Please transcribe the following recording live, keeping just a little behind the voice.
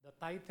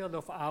Title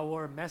of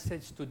our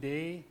message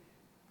today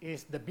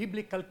is The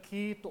Biblical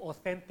Key to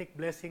Authentic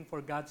Blessing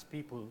for God's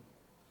People.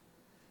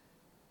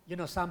 You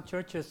know, some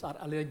churches are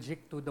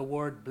allergic to the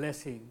word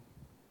blessing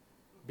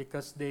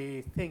because they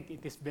think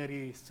it is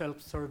very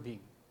self-serving.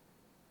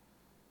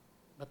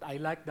 But I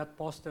like that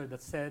poster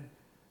that said,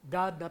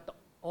 God not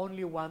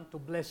only wants to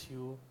bless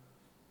you,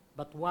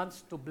 but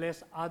wants to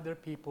bless other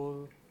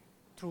people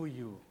through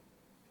you.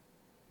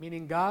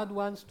 Meaning God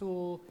wants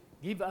to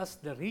give us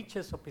the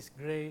riches of His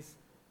grace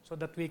so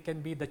that we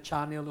can be the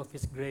channel of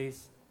His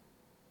grace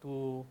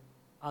to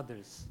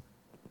others.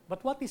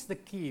 But what is the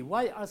key?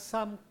 Why are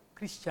some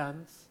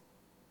Christians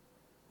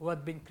who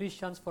have been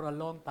Christians for a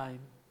long time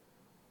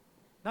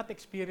not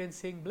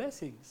experiencing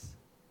blessings?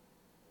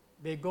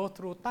 They go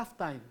through tough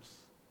times.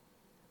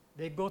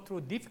 They go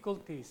through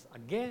difficulties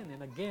again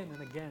and again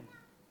and again.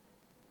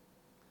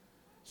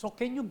 So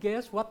can you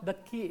guess what the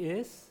key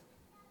is?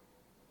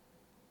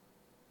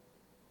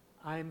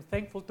 I'm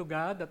thankful to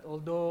God that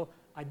although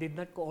I did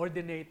not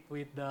coordinate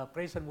with the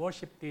praise and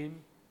worship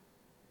team,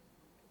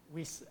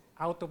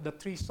 out of the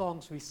 3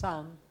 songs we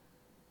sang,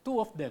 2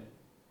 of them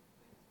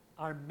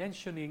are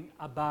mentioning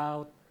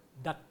about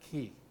the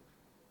key.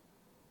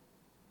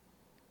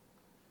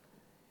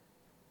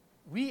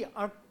 We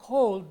are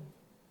called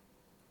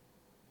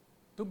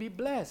to be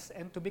blessed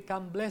and to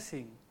become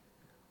blessing.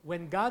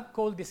 When God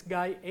called this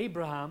guy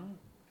Abraham,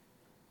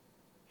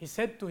 He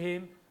said to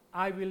him,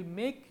 I will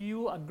make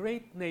you a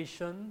great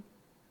nation,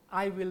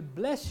 I will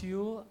bless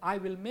you, I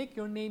will make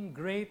your name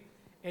great,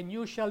 and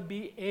you shall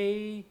be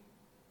a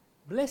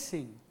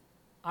blessing.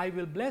 I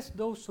will bless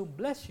those who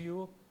bless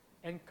you,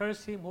 and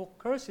curse him who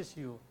curses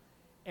you.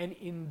 And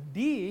in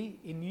thee,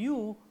 in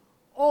you,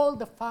 all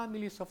the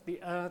families of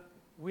the earth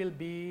will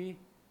be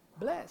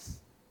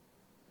blessed.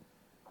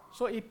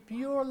 So if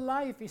your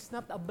life is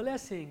not a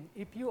blessing,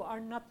 if you are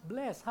not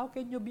blessed, how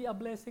can you be a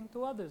blessing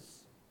to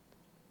others?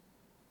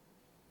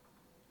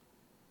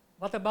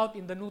 What about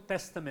in the New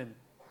Testament?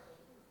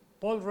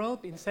 Paul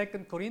wrote in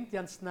 2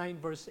 Corinthians 9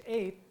 verse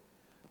 8,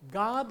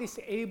 God is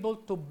able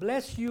to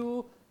bless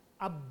you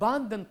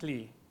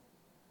abundantly.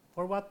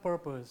 For what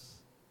purpose?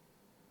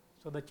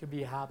 So that you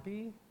be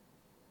happy?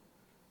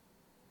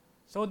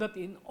 So that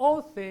in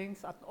all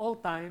things, at all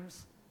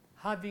times,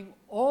 having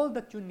all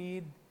that you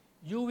need,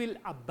 you will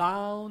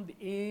abound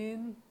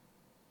in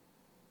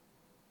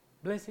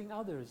blessing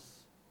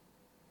others,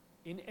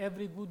 in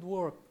every good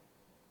work.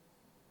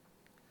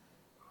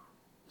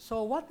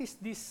 So what is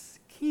this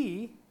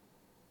key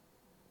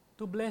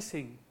to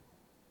blessing?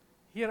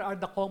 Here are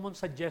the common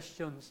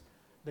suggestions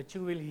that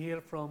you will hear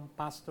from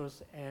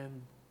pastors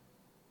and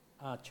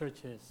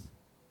churches.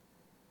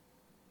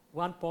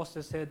 One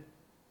pastor said,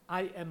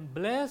 I am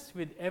blessed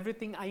with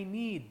everything I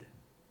need.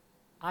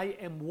 I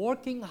am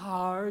working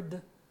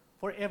hard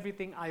for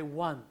everything I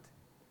want.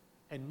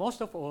 And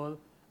most of all,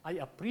 I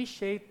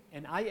appreciate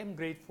and I am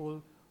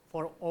grateful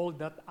for all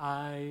that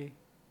I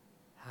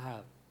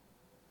have.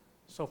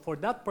 So for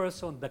that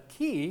person, the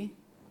key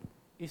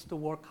is to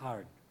work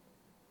hard.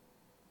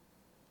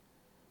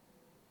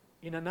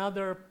 In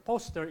another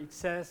poster, it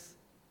says,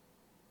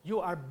 you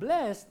are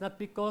blessed not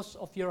because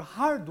of your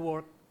hard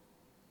work,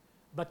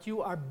 but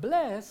you are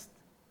blessed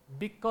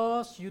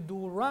because you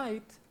do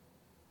right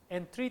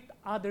and treat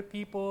other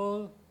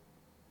people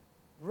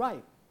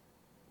right.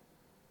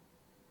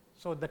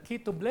 So the key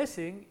to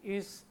blessing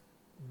is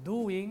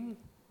doing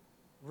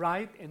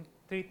right and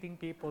treating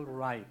people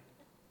right.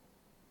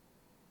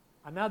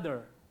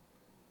 Another,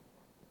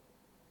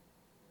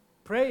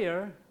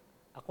 prayer,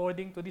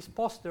 according to this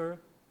poster,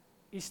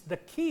 is the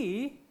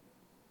key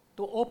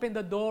to open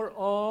the door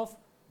of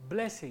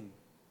blessing.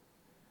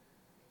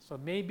 So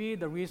maybe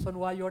the reason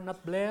why you're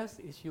not blessed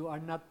is you are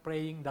not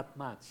praying that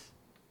much.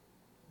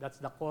 That's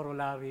the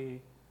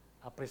corollary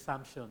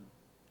presumption.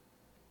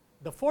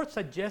 The 4th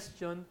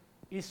suggestion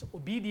is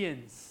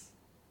obedience.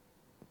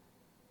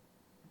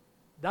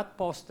 That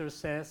poster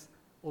says,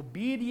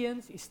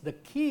 obedience is the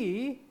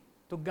key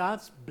to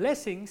God's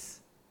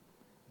blessings,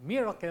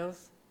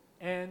 miracles,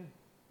 and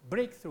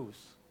breakthroughs.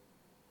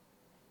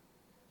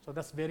 So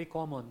that's very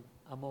common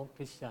among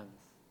Christians.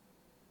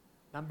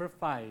 Number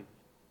 5,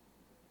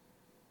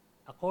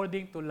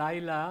 according to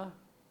Laila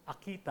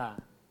Akita,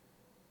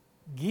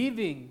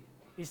 giving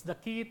is the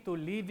key to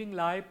living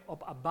life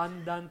of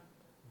abundant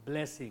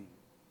blessing.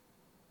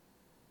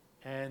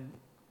 And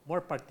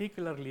more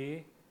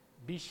particularly,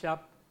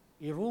 Bishop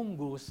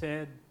Irungu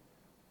said,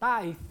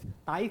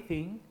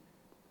 tithing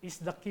is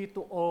the key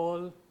to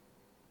all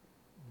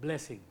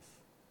blessings.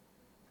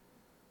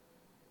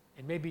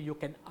 And maybe you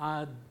can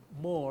add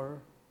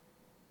more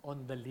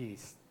on the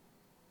list.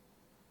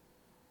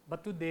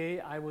 But today,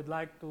 I would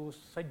like to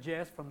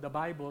suggest from the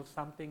Bible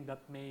something that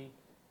may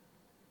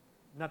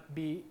not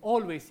be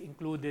always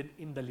included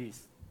in the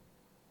list.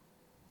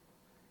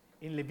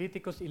 In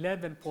Leviticus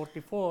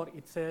 11:44,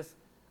 it says,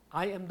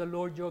 I am the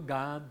Lord your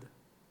God.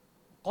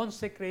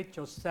 Consecrate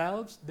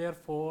yourselves,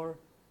 therefore,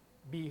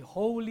 be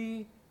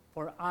holy,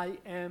 for I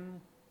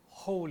am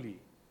holy.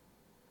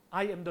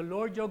 I am the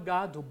Lord your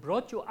God who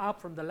brought you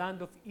up from the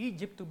land of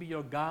Egypt to be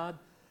your God.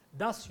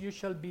 Thus you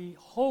shall be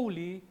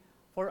holy,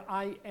 for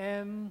I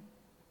am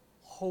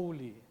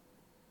holy.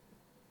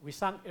 We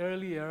sang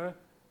earlier,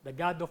 the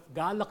God of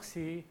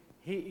galaxy,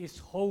 He is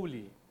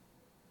holy.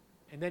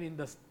 And then in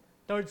the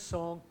third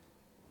song,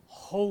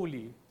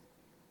 holy.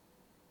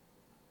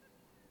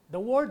 The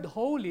word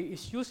holy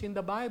is used in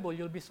the Bible,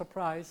 you'll be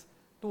surprised,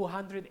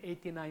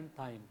 289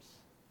 times.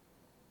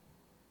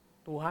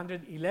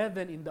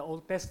 211 in the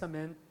Old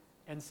Testament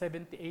and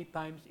 78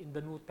 times in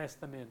the New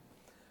Testament.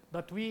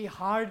 But we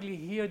hardly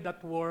hear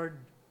that word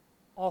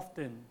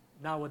often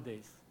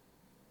nowadays.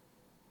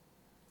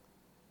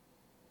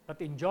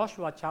 But in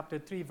Joshua chapter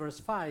 3 verse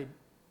 5,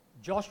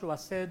 Joshua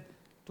said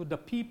to the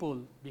people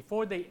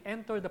before they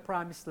enter the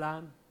promised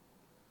land,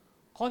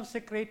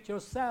 consecrate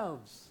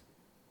yourselves.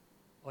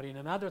 Or in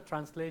another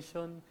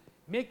translation,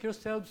 make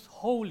yourselves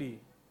holy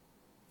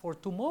for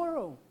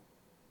tomorrow.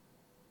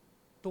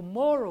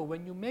 Tomorrow,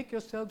 when you make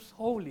yourselves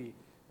holy,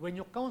 when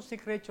you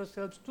consecrate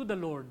yourselves to the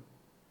Lord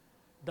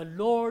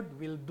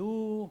will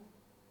do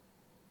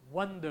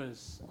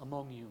wonders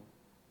among you.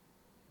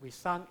 We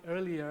sang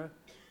earlier,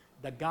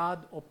 the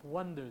God of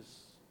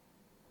wonders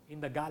in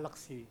the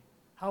galaxy.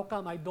 How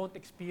come I don't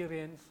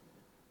experience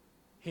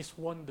His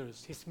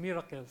wonders, His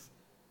miracles,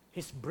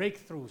 His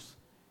breakthroughs,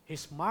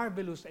 His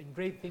marvelous and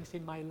great things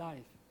in my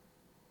life?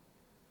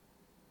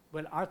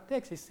 Well, our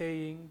text is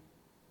saying,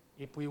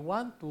 if we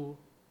want to,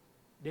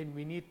 then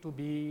we need to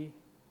be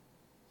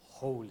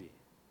holy.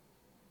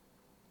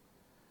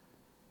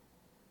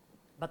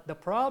 But the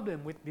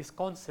problem with this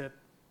concept,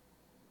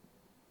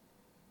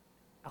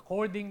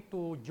 according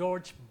to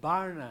George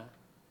Barna,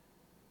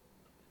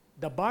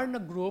 the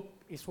Barna Group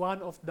is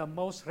one of the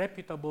most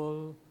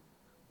reputable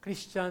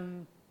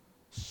Christian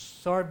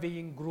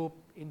surveying group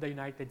in the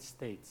United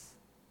States.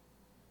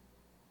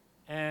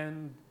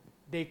 And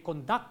they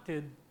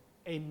conducted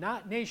a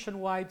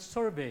nationwide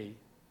survey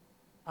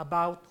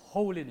about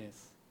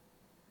holiness.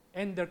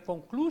 And their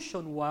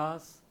conclusion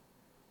was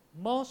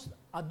most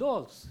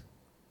adults,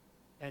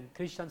 and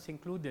Christians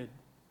included,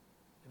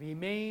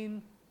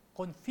 remain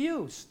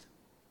confused,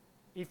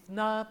 if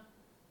not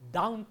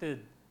daunted,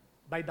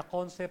 by the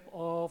concept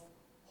of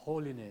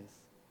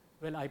holiness.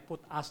 Well, I put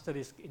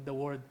asterisk in the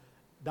word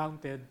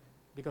daunted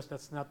because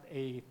that's not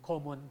a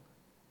common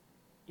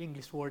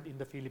English word in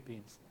the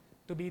Philippines.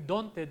 To be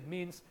daunted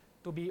means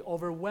to be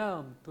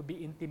overwhelmed, to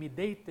be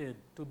intimidated,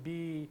 to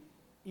be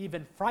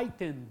even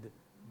frightened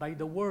by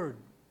the word.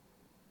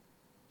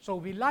 So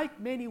we like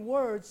many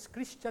words,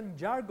 Christian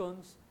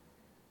jargons,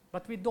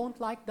 but we don't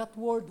like that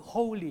word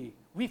holy.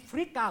 We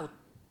freak out.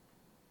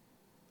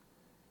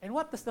 And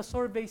what does the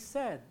survey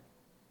said?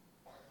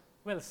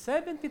 Well,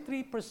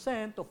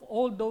 73% of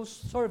all those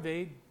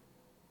surveyed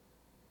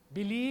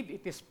believe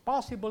it is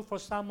possible for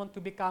someone to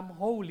become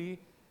holy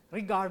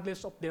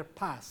regardless of their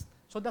past.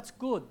 So that's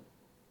good.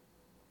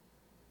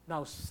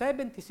 Now,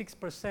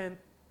 76%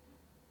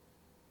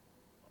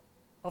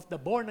 of the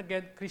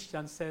born-again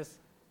Christians says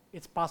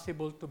it's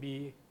possible to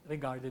be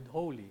regarded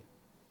holy.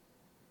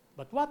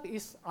 But what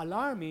is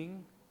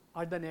alarming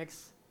are the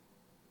next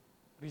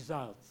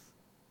results.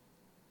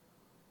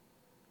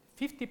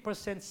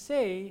 50%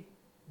 say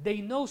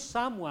they know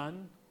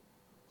someone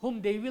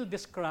whom they will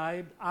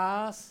describe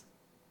as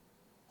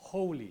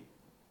holy,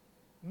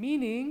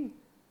 meaning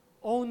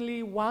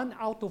only 1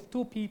 out of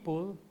 2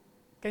 people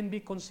can be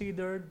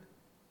considered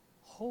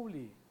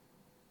holy.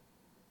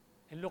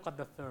 And look at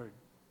the third.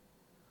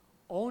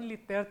 Only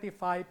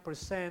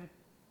 35%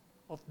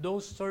 of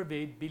those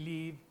surveyed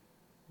believe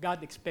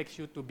God expects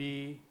you to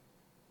be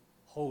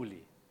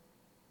holy.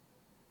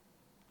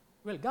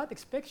 Well, God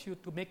expects you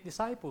to make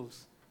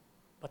disciples,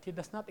 but He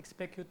does not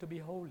expect you to be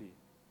holy.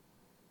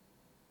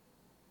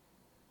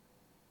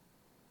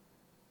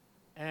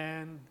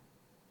 And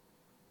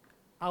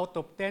out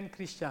of 10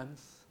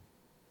 Christians,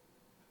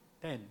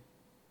 10,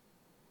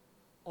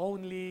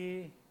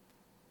 only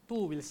 2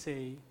 will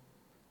say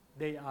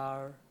they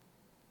are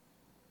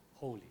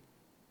holy.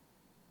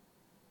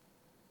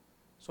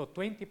 So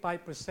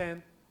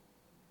 25%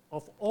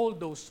 of all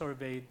those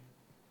surveyed,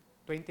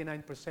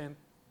 29%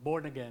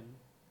 born again,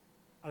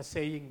 are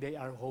saying they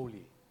are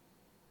holy.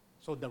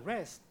 So the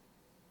rest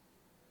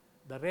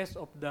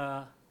of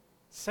the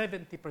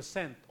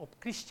 70% of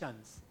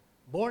Christians,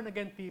 born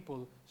again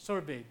people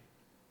surveyed,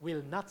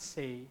 will not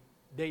say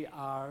they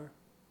are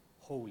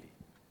holy.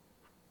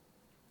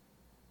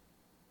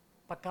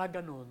 Pagka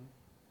ganun,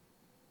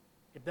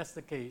 if that's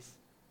the case,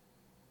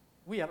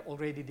 we are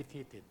already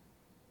defeated.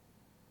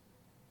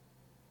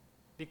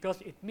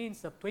 Because it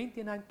means that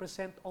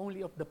 29%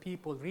 only of the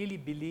people really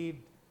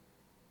believed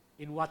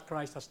in what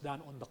Christ has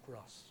done on the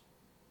cross.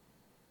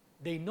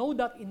 They know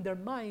that in their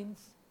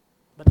minds,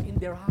 but in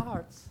their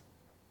hearts,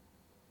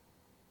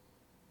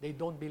 they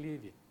don't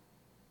believe it.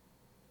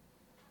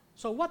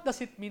 So what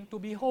does it mean to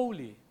be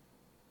holy?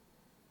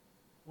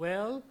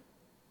 Well,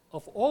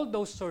 of all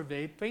those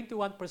surveyed,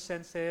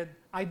 21% said,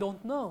 I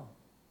don't know.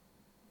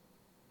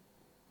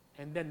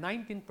 And then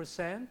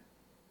 19%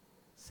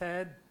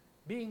 said,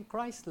 being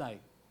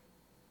Christ-like.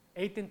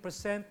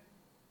 18%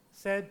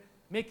 said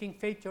making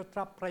faith your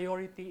top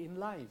priority in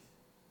life.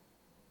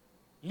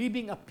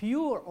 Living a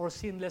pure or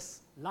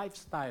sinless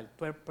lifestyle,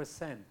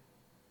 12%.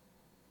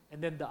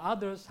 And then the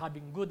others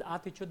having good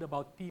attitude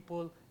about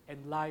people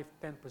and life,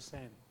 10%.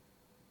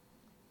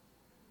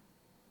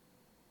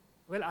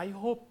 Well, I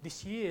hope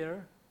this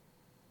year,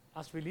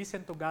 as we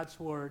listen to God's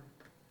Word,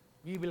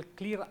 we will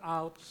clear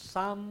out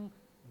some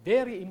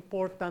very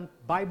important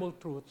Bible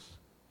truths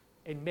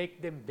and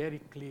make them very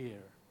clear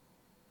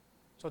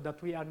so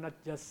that we are not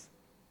just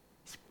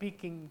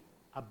speaking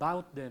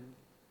about them,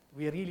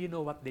 we really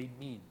know what they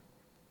mean.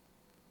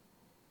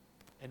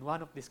 And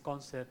one of these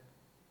concepts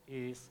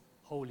is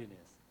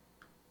holiness.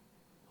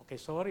 Okay,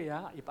 sorry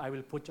if I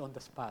will put you on the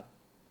spot.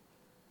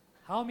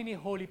 How many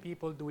holy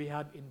people do we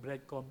have in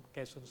Breadcom,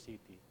 Quezon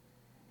City?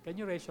 Can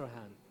you raise your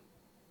hand?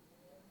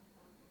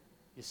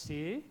 You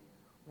see?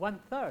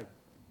 1/3.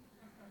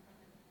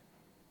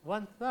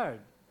 1/3.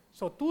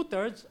 So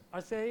 2/3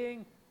 are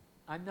saying,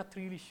 I'm not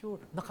really sure.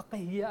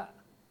 Nakakahiya.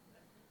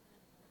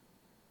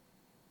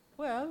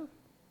 Well,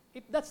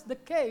 if that's the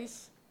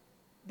case,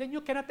 then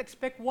you cannot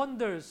expect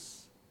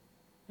wonders.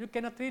 You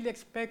cannot really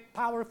expect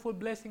powerful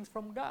blessings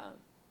from God.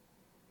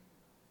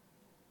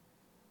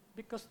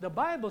 Because the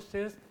Bible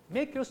says,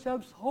 make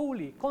yourselves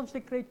holy,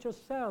 consecrate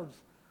yourselves,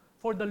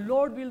 for the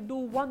Lord will do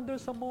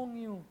wonders among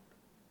you.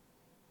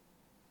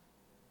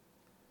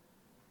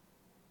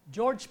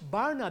 George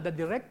Barna, the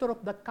director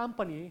of that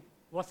company,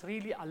 was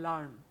really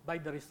alarmed by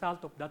the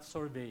result of that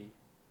survey.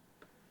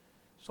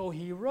 So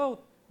he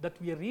wrote that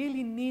we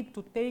really need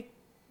to take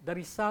the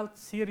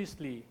results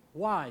seriously.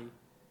 Why?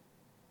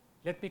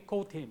 Let me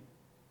quote him.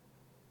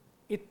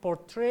 It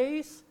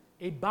portrays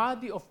a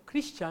body of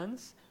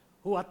Christians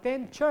who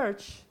attend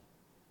church,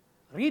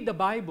 read the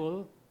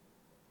Bible,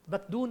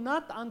 but do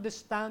not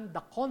understand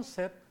the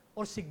concept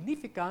or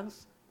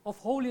significance of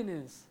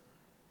holiness.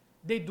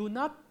 They do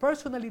not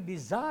personally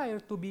desire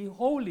to be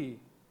holy,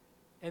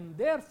 and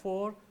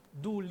therefore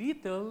do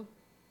little,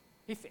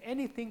 if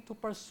anything, to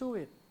pursue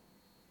it.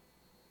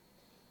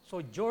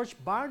 So George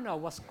Barna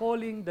was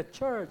calling the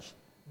church,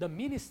 the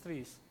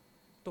ministries,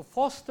 to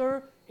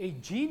foster a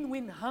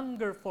genuine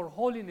hunger for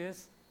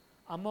holiness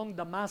among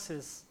the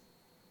masses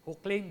who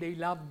claim they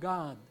love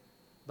God,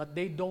 but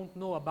they don't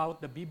know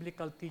about the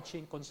biblical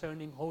teaching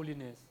concerning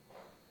holiness.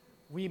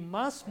 We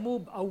must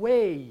move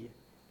away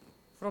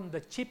from the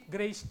cheap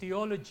grace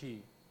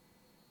theology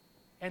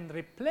and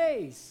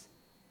replace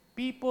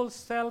people's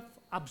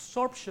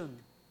self-absorption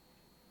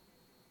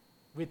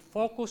with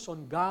focus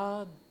on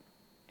God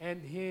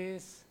and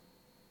His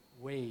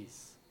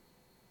ways.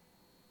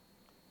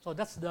 So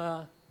that's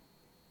the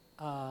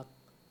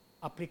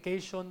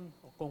application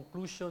or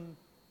conclusion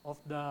of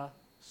the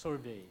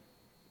survey.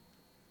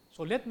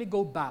 So let me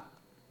go back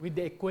with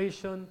the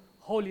equation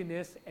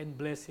holiness and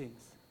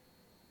blessings.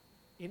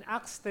 In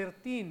Acts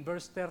 13,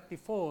 verse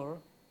 34,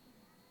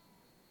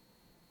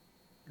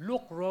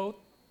 Luke wrote,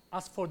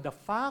 as for the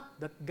fact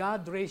that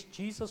God raised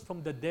Jesus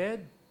from the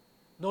dead,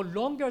 no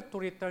longer to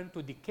return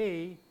to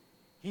decay,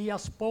 He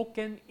has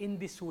spoken in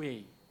this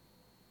way.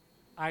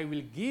 I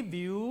will give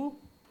you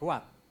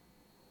what?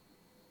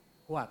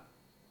 What?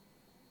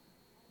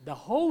 The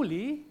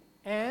holy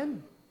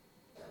and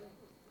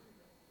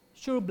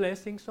sure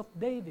blessings of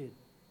David.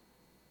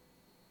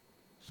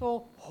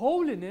 So,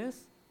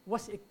 holiness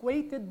was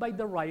equated by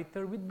the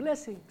writer with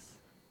blessings.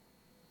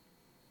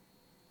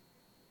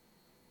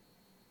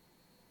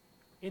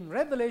 In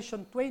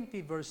Revelation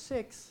 20, verse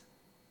 6,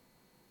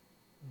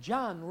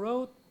 John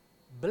wrote,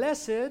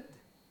 blessed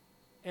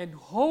and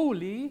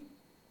holy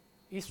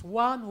is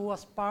one who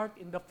was part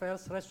in the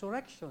first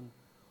resurrection.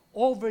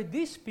 Over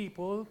these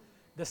people,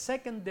 the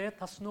second death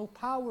has no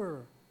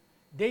power.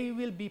 They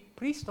will be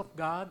priests of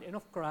God and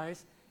of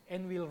Christ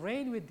and will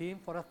reign with Him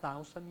for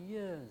 1,000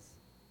 years.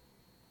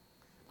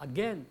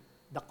 Again,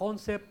 the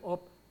concept of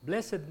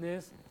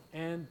blessedness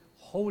and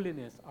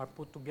holiness are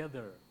put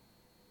together.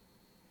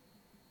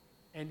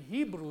 And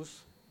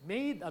Hebrews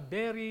made a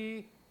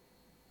very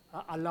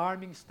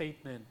alarming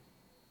statement.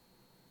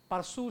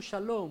 Pursue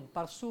shalom,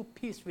 pursue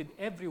peace with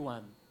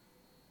everyone.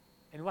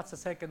 And what's the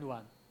second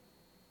one?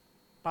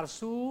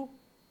 Pursue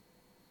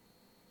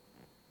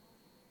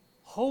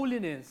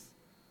holiness.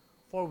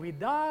 For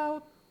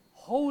without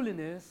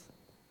holiness,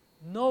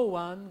 no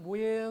one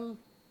will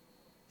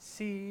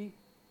see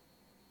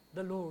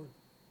the Lord.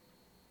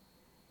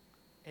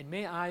 And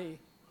may I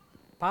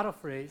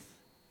paraphrase,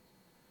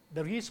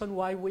 the reason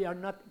why we are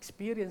not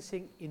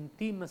experiencing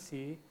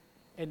intimacy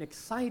and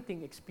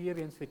exciting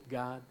experience with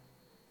God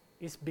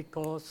is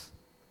because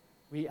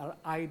we are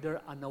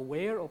either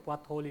unaware of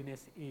what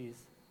holiness is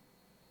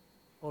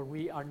or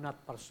we are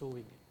not pursuing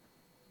it.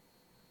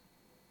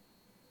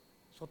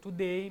 So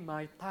today,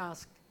 my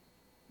task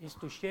is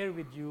to share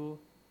with you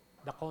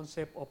the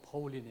concept of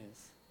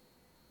holiness.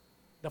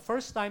 The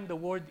first time the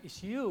word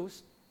is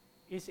used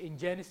is in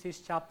Genesis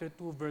chapter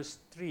 2, verse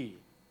 3.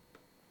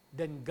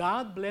 Then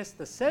God blessed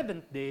the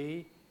seventh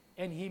day,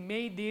 and He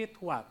made it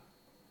what?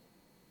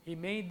 He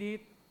made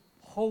it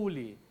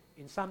holy.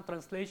 In some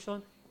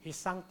translation, He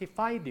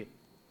sanctified it.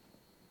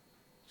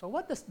 So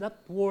what does that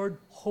word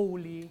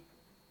holy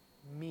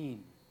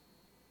mean?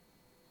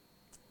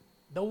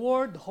 The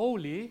word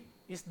holy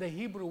is the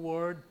Hebrew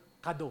word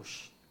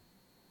kadosh.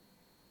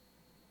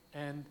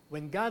 And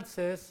when God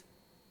says,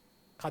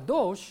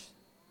 kadosh,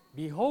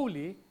 be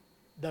holy,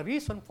 the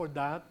reason for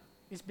that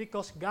is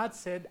because God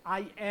said,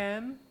 I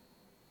am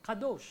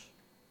kadosh.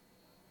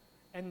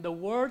 And the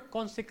word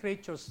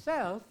consecrate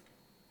yourself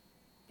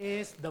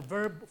is the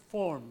verb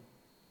form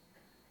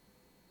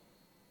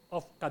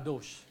of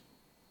kadosh.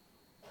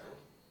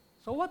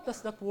 So what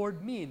does that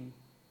word mean?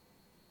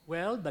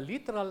 Well, the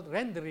literal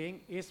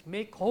rendering is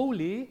make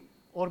holy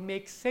or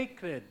make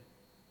sacred.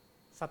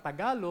 Sa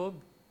Tagalog,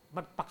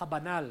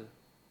 magpakabanal.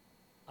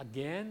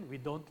 Again, we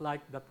don't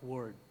like that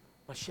word.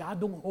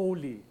 Masyadong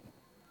holy.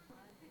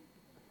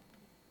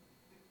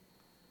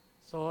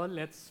 So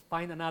let's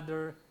find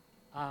another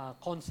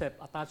concept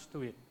attached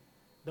to it.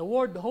 The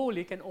word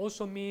holy can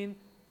also mean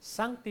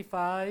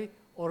sanctify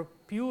or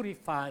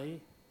purify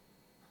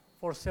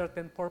for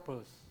certain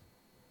purpose.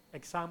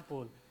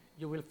 Example,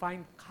 you will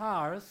find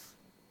cars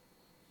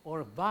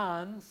or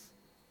vans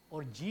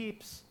or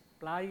jeeps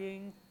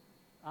flying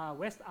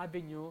West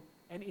Avenue,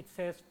 and it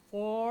says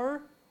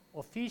for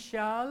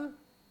official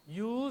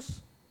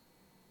use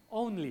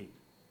only.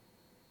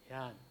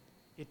 Yan.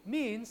 It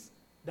means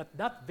that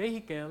that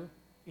vehicle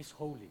is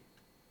holy.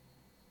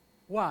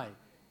 Why?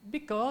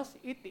 Because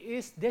it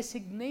is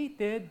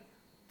designated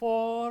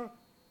for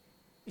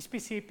a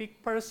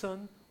specific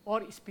person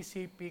or a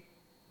specific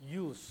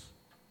use.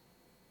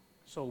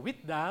 So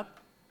with that,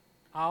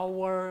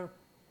 our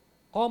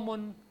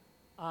common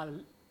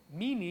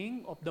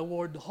meaning of the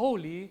word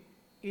holy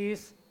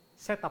is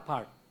set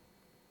apart,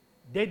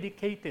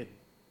 dedicated,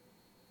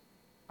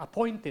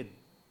 appointed.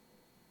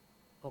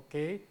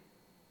 Okay?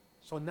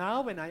 So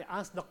now when I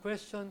ask the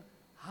question,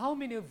 how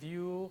many of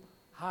you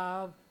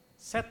have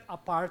set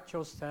apart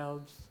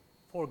yourselves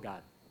for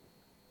God?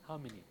 How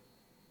many?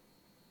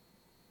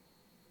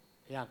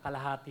 Yan,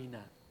 kalahati na.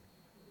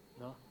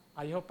 No?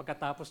 I hope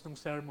pagkatapos ng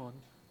sermon,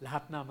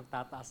 lahat na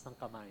magtataas ng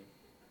kamay.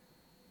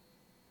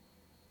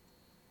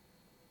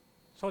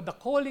 So the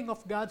calling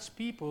of God's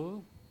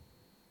people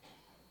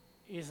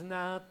is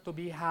not to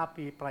be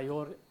happy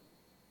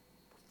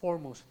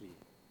foremostly.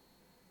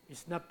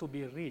 It's not to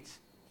be rich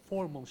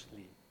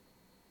foremostly.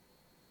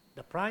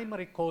 The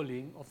primary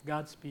calling of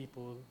God's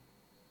people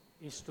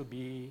is to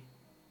be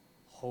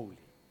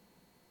holy.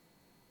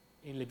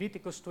 In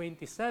Leviticus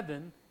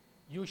 27,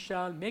 you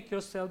shall make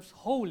yourselves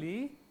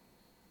holy.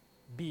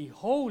 Be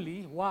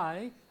holy.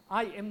 Why?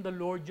 I am the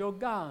Lord your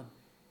God.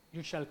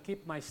 You shall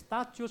keep my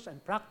statutes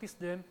and practice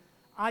them.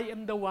 I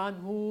am the one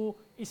who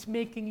is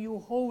making you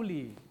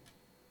holy.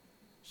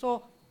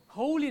 So,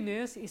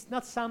 holiness is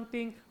not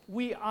something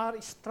we are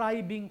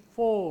striving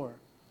for.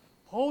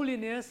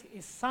 Holiness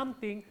is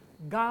something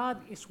God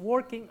is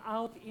working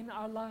out in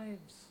our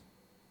lives.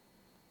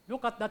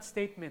 Look at that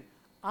statement.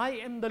 I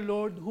am the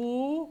Lord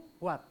who,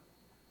 what?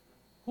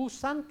 Who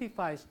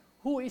sanctifies,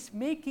 who is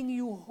making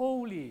you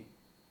holy.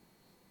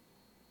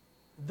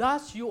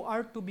 Thus you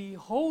are to be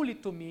holy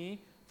to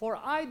me, for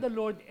I, the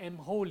Lord, am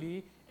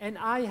holy, and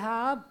I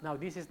have, now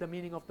this is the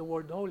meaning of the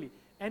word holy,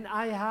 and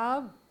I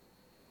have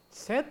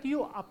set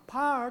you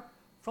apart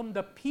from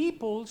the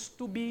peoples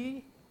to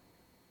be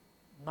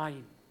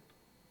mine.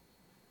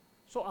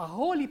 So a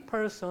holy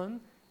person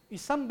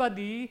is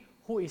somebody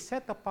who is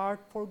set apart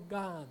for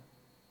God.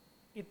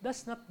 It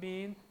does not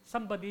mean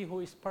somebody who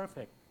is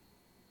perfect.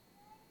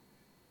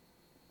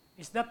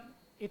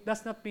 It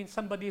does not mean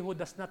somebody who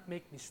does not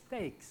make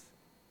mistakes.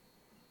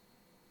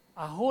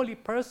 A holy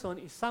person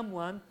is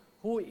someone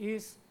who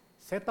is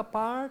set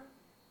apart,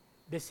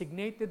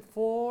 designated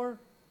for,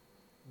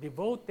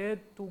 devoted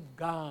to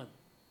God.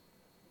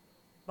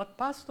 But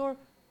Pastor,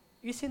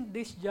 isn't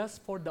this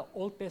just for the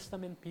Old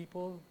Testament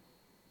people?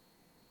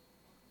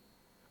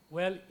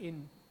 Well,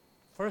 in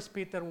 1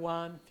 Peter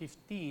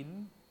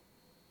 1:15,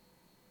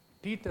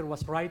 Peter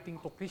was writing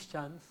to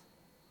Christians,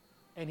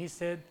 and he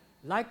said,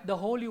 like the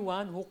Holy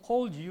One who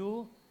called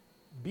you,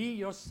 be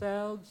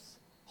yourselves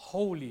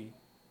holy.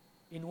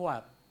 In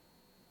what?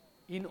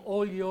 In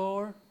all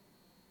your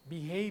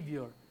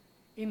behavior.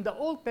 In the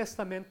Old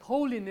Testament,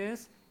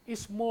 holiness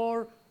is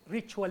more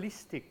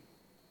ritualistic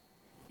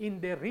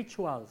in their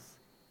rituals,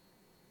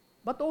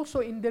 but also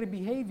in their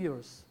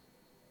behaviors.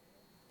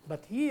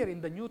 But here in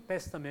the New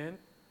Testament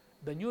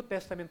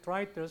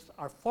writers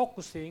are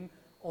focusing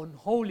on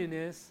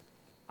holiness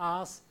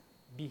as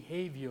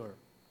behavior.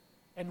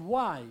 And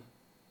why?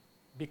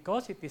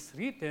 Because it is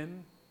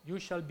written, you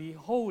shall be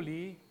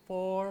holy,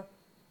 for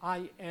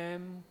I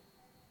am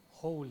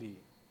holy.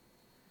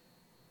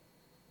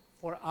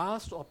 For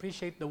us to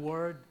appreciate the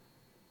word,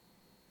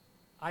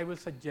 I will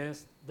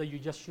suggest that you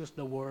just use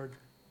the word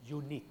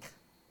unique.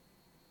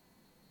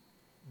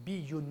 Be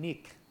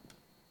unique.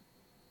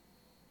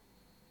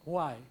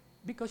 Why?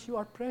 Because you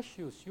are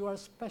precious, you are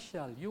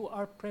special, you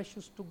are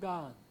precious to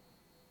God.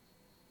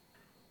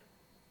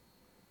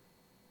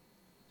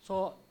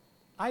 So,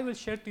 I will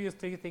share to you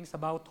 3 things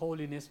about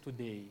holiness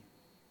today.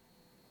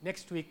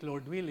 next week,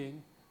 Lord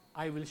willing,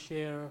 I will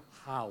share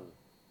how.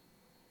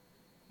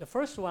 The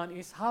first one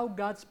is how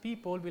God's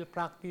people will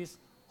practice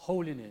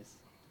holiness.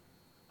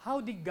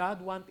 How did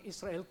God want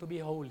Israel to be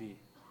holy?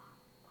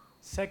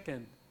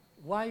 Second,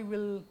 why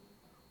will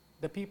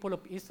the people of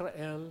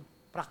Israel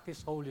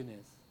practice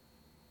holiness?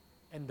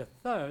 And the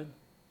third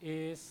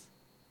is,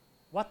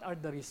 what are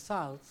the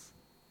results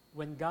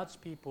when God's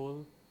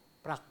people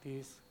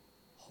practice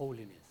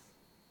holiness?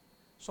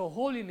 So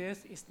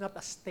holiness is not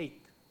a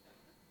state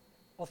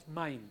of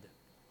mind.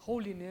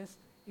 Holiness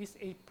is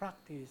a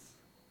practice.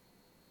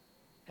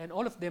 And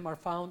all of them are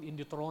found in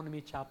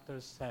Deuteronomy chapter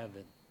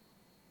 7.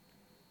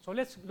 So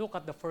let's look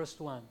at the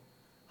first one.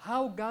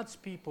 How God's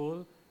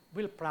people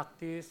will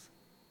practice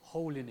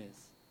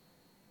holiness.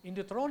 In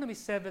Deuteronomy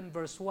 7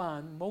 verse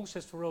 1,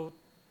 Moses wrote,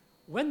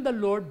 "When the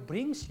Lord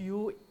brings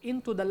you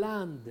into the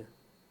land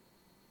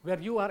where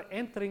you are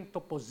entering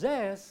to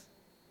possess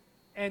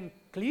and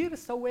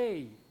clears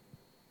away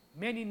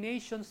many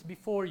nations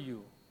before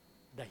you,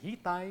 the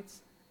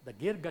Hittites, the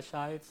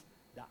Girgashites,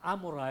 the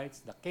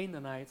Amorites, the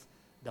Canaanites,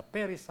 the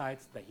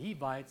Perizzites, the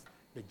Hivites,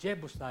 the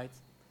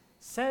Jebusites,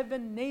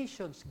 7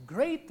 nations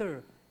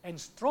greater and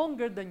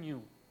stronger than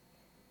you.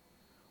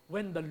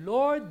 When the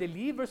Lord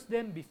delivers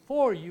them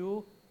before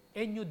you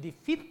and you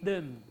defeat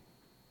them,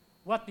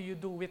 what do you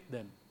do with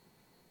them?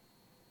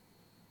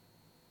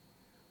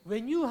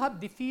 When you have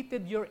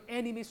defeated your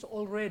enemies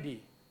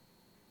already,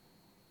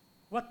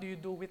 what do you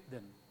do with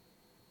them?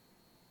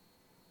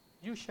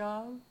 You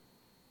shall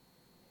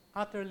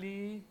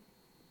utterly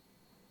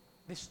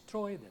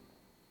destroy them."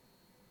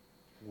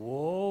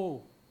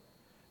 Whoa!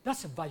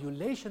 That's a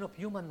violation of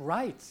human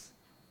rights.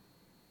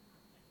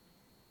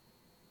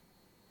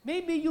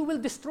 Maybe you will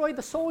destroy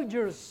the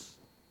soldiers,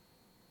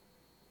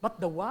 but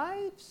the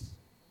wives,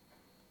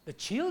 the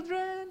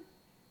children,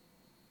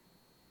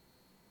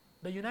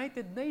 the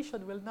United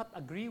Nations will not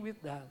agree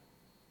with that.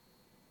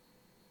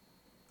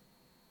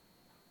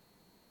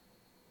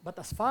 But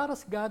as far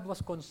as God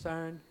was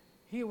concerned,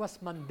 He was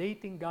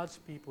mandating God's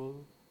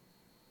people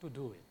to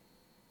do it.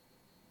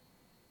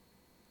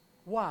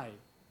 Why?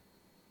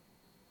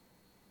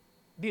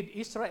 Did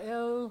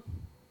Israel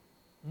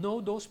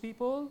know those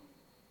people?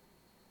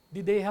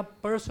 Did they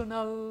have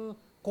personal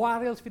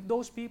quarrels with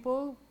those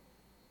people?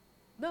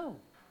 No.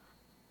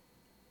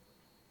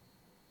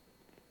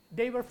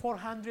 They were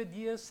 400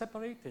 years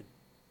separated.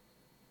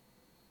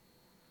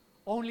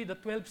 Only the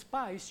 12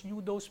 spies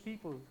knew those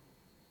people.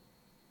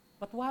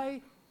 But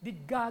why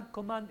did God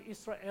command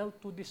Israel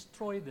to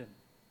destroy them?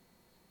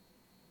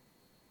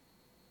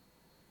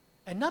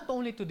 And not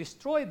only to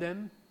destroy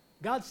them,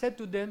 God said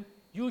to them,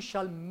 "You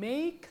shall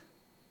make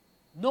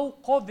no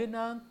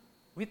covenant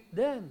with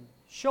them.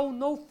 Show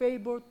no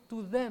favor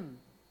to them.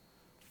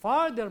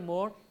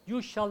 Furthermore,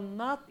 you shall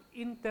not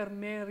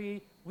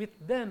intermarry with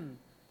them.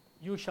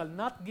 You shall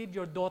not give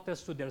your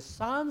daughters to their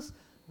sons,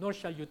 nor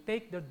shall you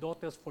take their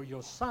daughters for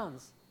your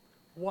sons."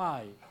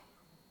 Why?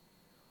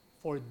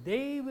 "For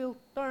they will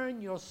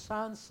turn your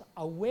sons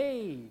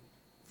away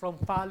from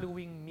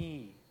following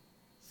me,"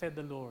 said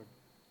the Lord,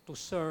 "to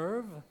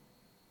serve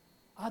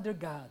other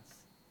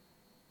gods.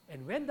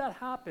 And when that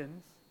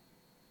happens,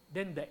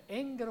 then the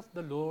anger of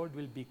the Lord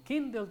will be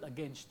kindled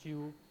against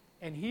you,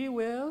 and He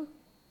will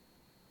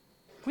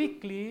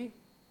quickly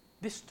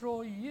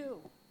destroy you."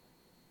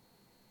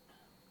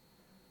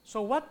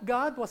 So what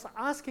God was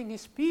asking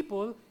His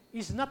people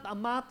is not a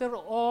matter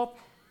of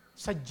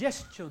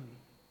suggestion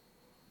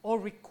or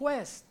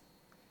request.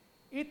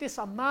 It is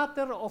a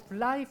matter of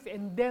life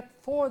and death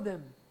for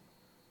them.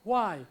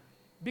 Why?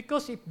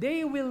 Because if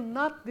they will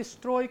not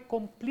destroy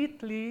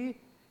completely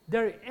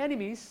their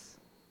enemies,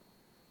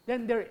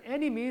 then their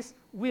enemies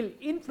will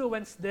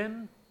influence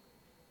them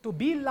to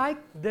be like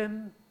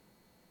them,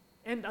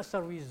 and as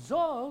a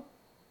result,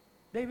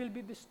 they will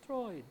be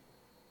destroyed.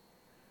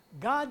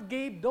 God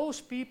gave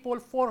those people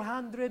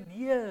 400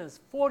 years,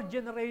 4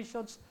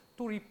 generations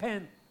to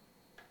repent.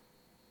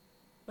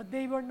 But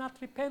they were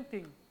not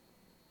repenting.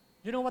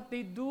 You know what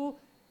they do?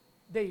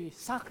 They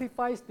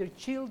sacrifice their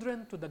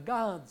children to the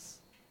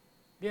gods.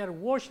 They are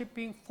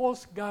worshiping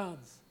false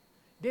gods.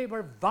 They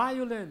were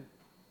violent.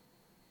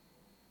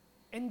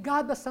 And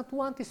God does not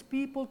want His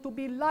people to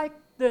be like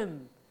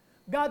them.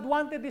 God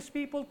wanted His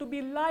people to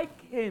be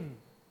like Him.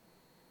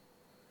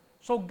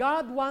 So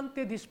God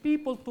wanted His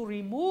people to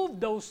remove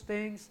those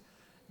things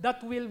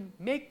that will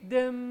make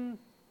them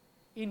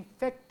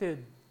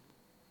infected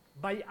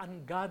by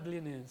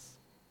ungodliness.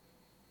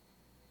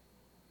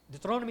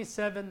 Deuteronomy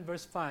 7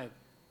 verse 5.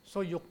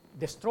 So you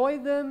destroy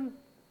them,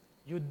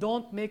 you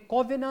don't make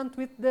covenant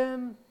with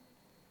them,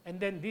 and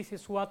then this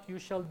is what you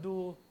shall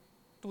do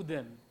to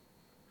them.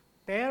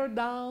 Tear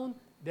down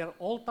their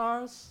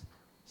altars,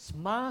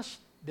 smash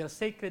their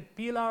sacred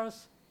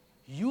pillars,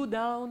 hew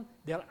down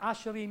their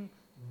asherim,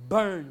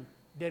 burn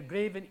their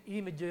graven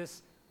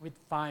images with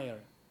fire.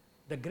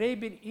 The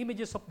graven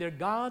images of their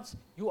gods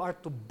you are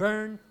to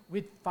burn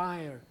with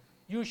fire.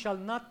 You shall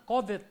not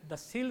covet the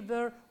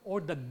silver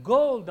or the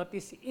gold that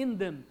is in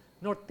them,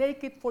 nor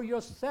take it for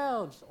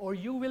yourselves, or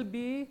you will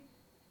be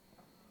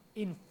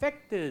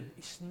infected,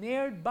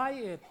 snared by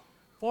it,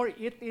 for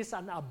it is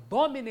an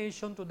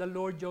abomination to the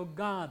Lord your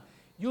God.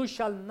 You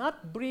shall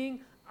not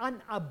bring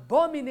an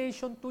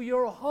abomination to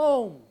your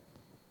home,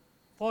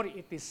 for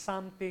it is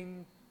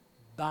something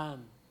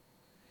done.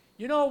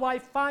 You know why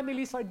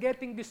families are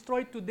getting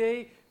destroyed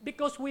today?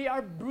 Because we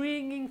are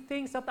bringing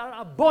things that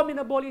are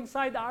abominable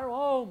inside our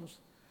homes.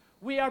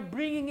 We are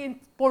bringing in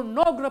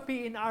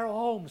pornography in our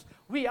homes.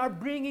 We are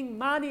bringing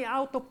money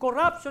out of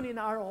corruption in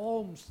our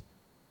homes.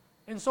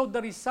 And so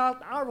the result,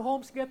 our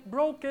homes get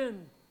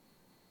broken.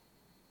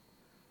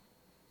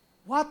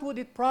 What would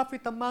it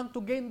profit a man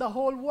to gain the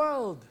whole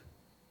world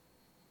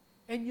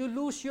and you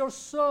lose your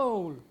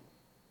soul?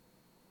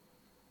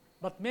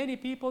 But many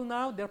people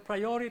now, their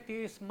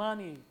priority is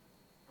money.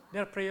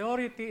 Their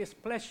priority is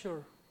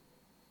pleasure.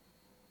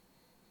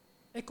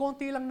 Eh,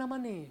 konti lang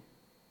naman eh.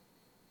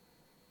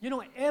 You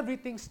know,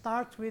 everything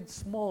starts with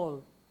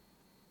small.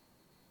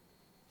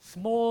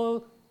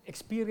 Small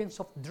experience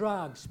of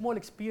drugs, small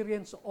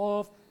experience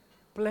of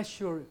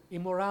pleasure,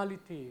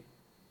 immorality.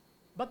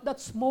 But that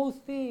small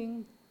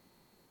thing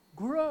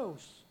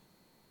grows.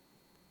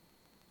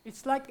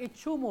 It's like a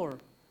tumor.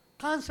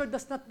 Cancer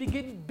does not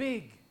begin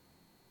big.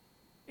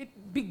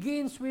 It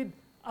begins with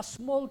a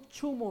small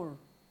tumor,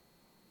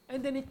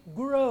 and then it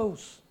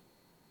grows.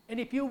 And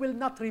if you will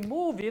not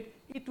remove it,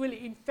 it will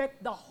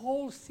infect the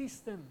whole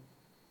system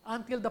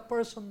until the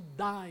person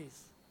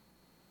dies.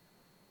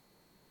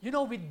 You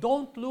know, we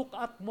don't look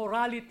at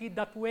morality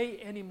that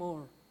way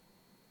anymore.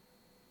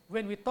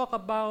 When we talk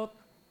about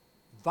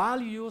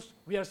values,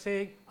 we are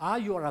saying,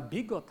 you are a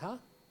bigot, huh?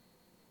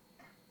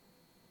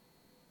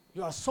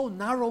 You are so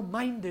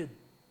narrow-minded.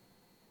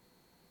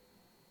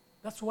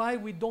 That's why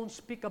we don't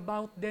speak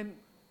about them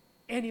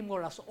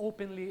anymore as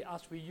openly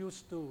as we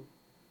used to.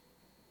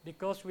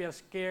 Because we are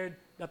scared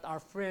that our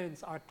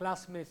friends, our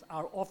classmates,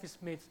 our office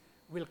mates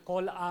will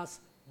call us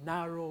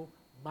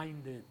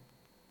narrow-minded.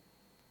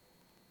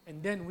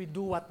 And then we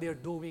do what they're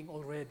doing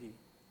already.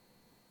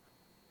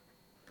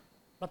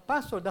 But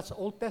Pastor, that's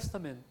Old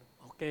Testament.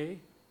 Okay,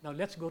 now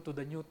let's go to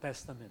the New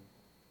Testament.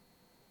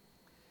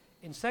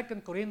 In 2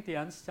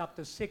 Corinthians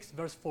chapter 6,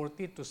 verse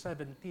 14 to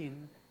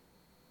 17,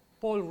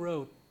 Paul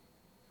wrote,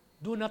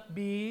 "Do not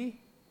be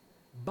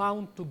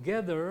bound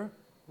together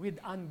with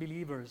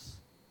unbelievers."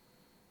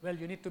 Well,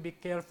 you need to be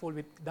careful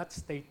with that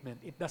statement.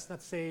 It does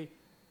not say,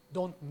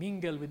 don't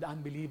mingle with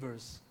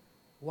unbelievers.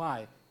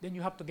 Why? Then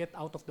you have to get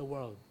out of the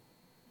world.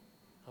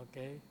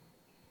 Okay?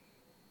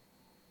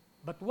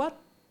 But what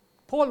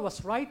Paul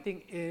was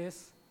writing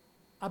is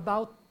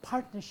about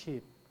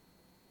partnership,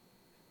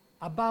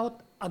 about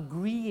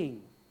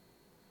agreeing,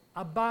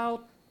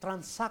 about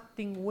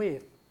transacting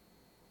with.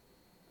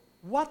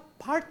 What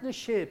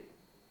partnership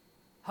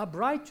have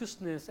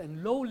righteousness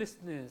and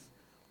lawlessness?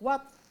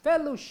 What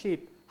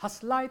fellowship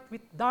has light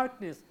with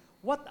darkness?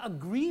 What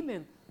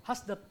agreement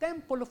has the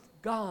temple of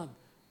God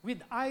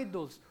with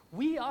idols?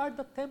 We are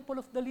the temple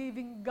of the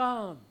living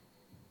God.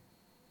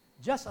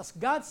 Just as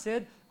God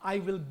said, I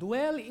will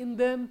dwell in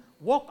them,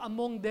 walk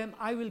among them,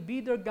 I will be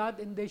their God,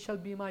 and they shall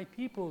be my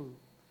people.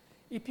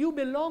 If you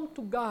belong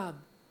to God,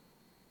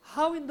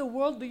 how in the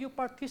world do you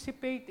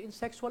participate in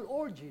sexual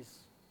orgies?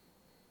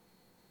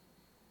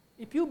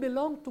 If you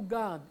belong to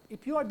God,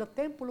 if you are the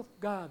temple of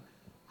God,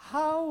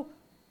 how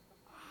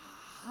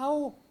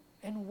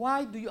and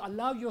why do you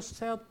allow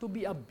yourself to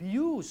be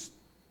abused,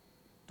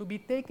 to be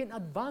taken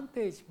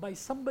advantage by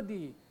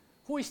somebody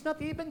who is not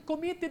even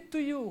committed to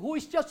you, who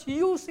is just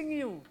using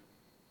you?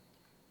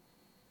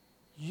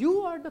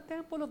 You are the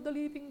temple of the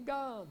living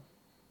God.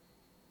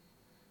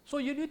 So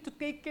you need to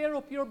take care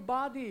of your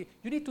body.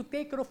 You need to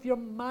take care of your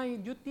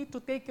mind. You need to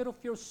take care of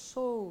your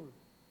soul.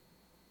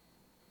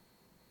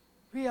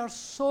 We are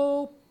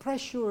so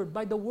pressured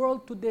by the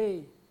world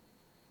today.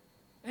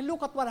 And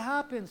look at what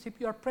happens if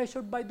you are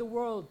pressured by the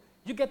world.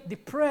 You get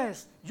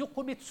depressed. You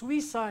commit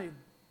suicide.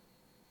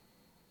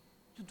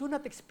 You do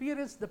not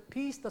experience the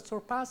peace that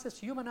surpasses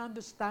human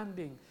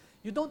understanding.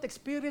 You don't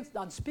experience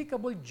the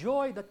unspeakable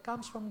joy that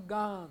comes from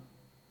God.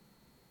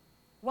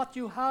 What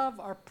you have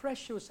are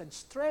pressures and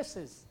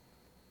stresses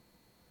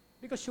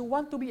because you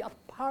want to be at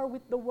par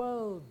with the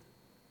world.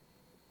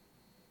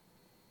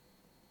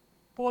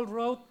 Paul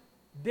wrote,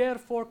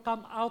 "Therefore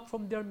come out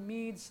from their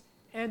midst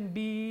and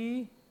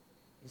be,"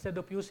 instead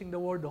of using the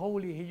word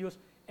holy, he used,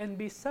 "and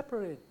be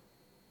separate."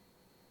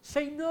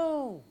 Say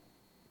no.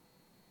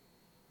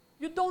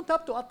 You don't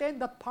have to attend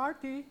that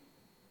party.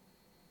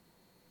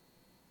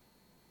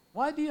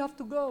 Why do you have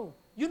to go?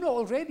 You know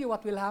already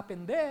what will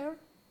happen there.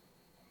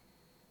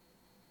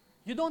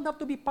 You don't have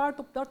to be part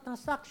of that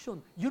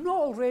transaction. You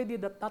know already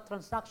that that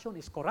transaction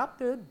is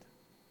corrupted.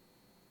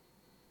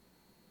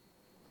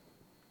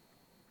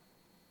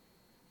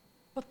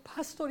 But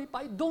Pastor, if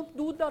I don't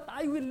do that,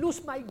 I will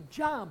lose my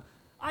job.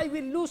 I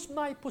will lose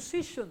my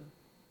position.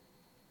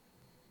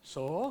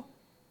 So,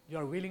 you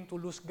are willing to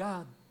lose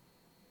God.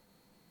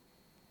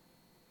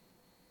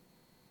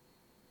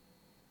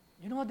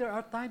 You know, there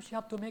are times you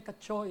have to make a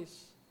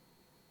choice.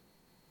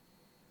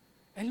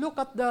 And look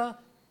at the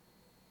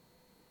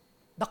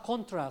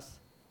contrast.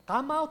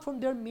 Come out from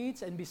their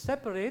midst and be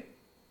separate.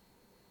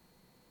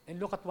 And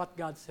look at what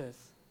God says.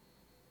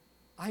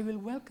 I will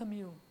welcome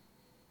you.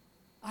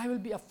 I will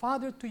be a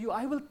father to you.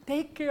 I will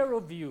take care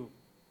of you.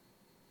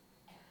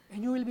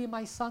 And you will be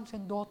my sons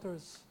and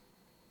daughters.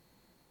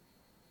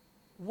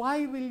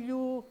 Why will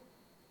you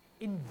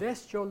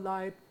invest your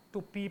life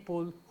to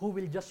people who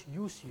will just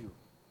use you?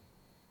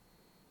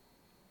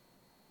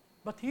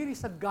 But here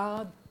is a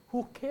God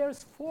who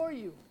cares for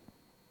you.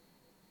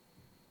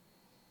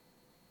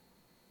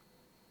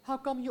 How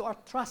come you are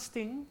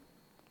trusting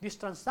this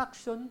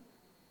transaction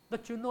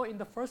that you know in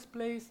the first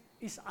place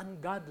is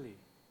ungodly?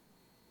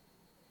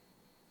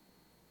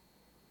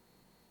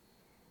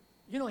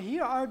 You know,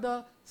 here are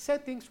the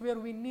settings where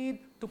we need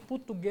to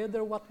put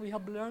together what we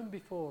have learned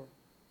before.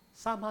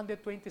 Psalm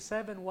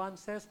 127:1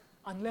 says,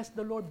 unless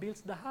the Lord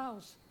builds the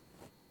house,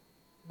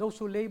 those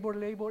who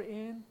labor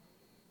in.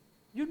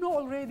 You know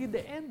already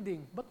the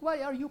ending, but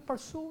why are you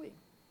pursuing?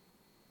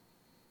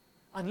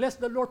 Unless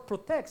the Lord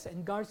protects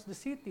and guards the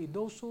city,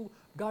 those who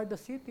guard the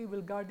city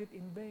will guard it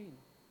in vain.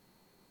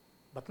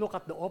 But look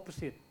at the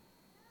opposite.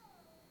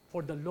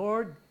 For the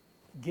Lord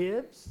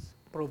gives,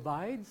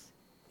 provides,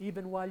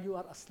 even while you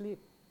are asleep.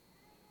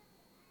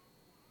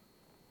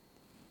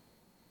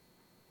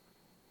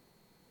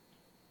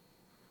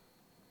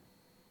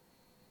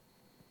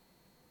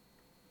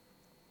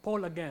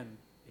 Paul again,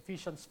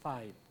 Ephesians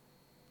 5.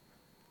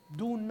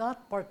 Do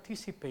not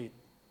participate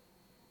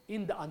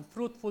in the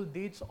unfruitful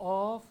deeds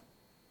of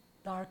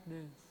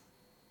darkness.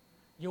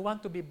 You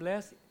want to be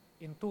blessed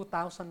in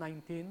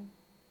 2019?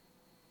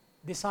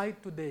 Decide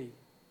today,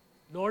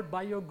 Lord,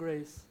 by your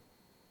grace,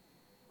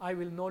 I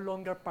will no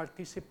longer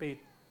participate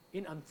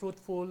in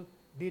unfruitful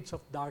deeds of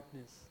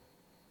darkness.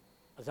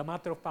 As a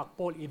matter of fact,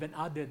 Paul even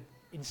added,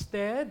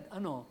 instead,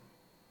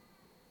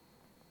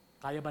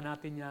 kaya ba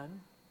natin yan?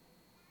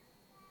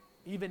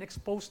 Even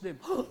expose them.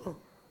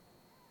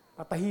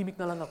 Tatahimik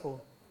na lang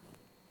ako.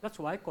 That's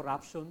why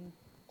corruption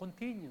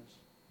continues.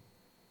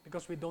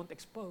 Because we don't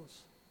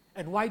expose.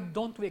 And why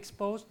don't we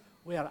expose?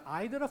 We are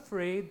either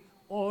afraid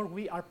or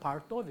we are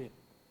part of it.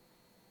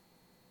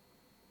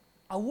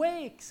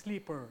 Awake,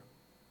 sleeper.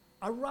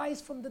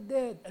 Arise from the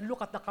dead. And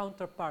look at the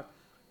counterpart.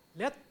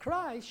 Let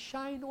Christ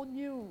shine on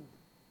you.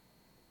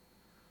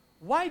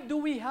 Why do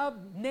we have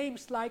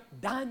names like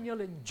Daniel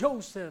and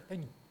Joseph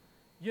and,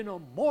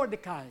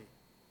 Mordecai?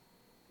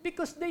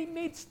 Because they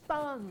made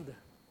stand.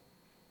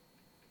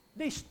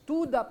 They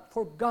stood up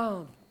for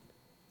God.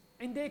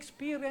 And they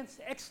experienced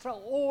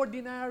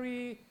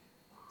extraordinary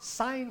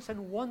signs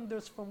and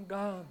wonders from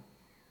God.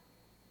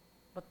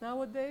 But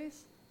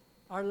nowadays,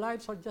 our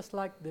lives are just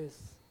like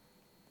this.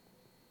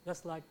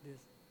 Just like this.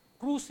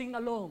 Cruising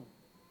along.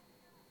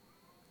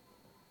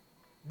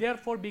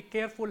 Therefore, be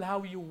careful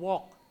how you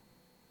walk.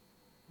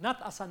 Not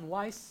as an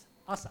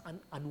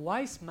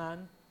unwise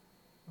man,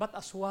 but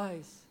as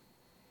wise.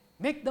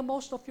 Make the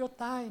most of your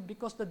time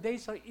because the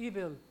days are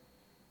evil.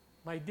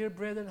 My dear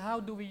brethren, how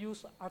do we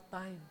use our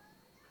time?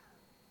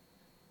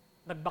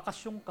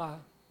 Nagbakasyon ka,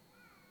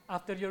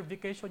 after your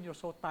vacation, you're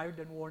so tired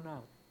and worn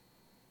out.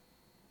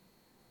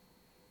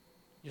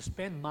 You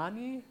spend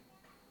money,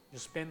 you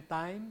spend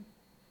time,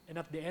 and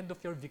at the end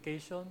of your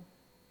vacation,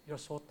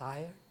 you're so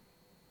tired.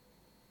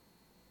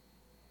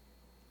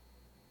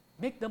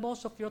 Make the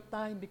most of your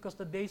time because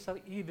the days are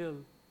evil.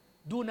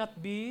 Do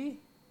not be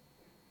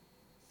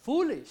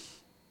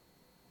foolish,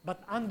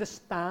 but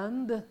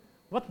understand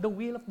what the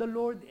will of the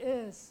Lord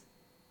is.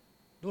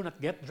 Do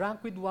not get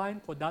drunk with wine,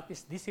 for that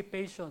is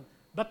dissipation,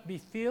 but be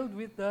filled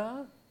with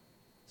the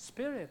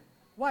Spirit.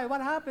 Why?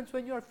 What happens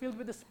when you are filled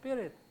with the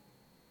Spirit?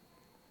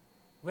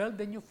 Well,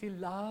 then you feel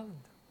loved,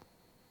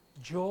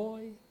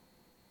 joy,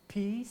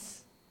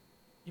 peace.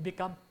 You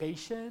become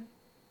patient.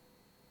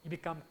 You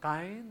become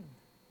kind.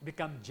 You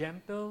become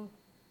gentle.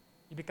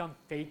 You become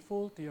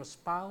faithful to your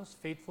spouse,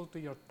 faithful to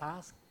your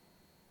task.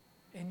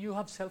 And you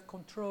have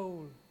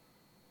self-control.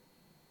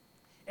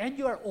 And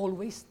you are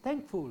always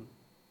thankful.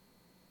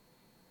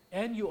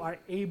 And you are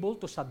able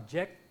to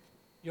subject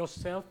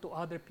yourself to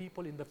other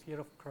people in the fear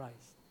of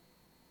Christ.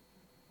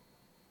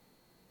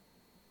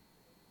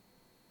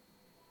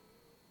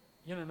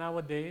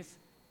 Nowadays,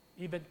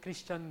 even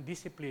Christian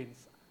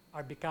disciplines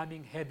are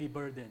becoming heavy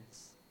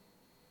burdens.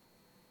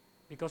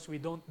 Because we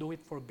don't do it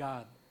for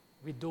God.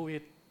 We do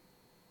it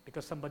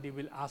because somebody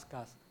will ask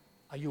us,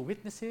 are you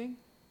witnessing?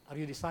 Are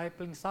you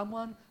discipling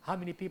someone? How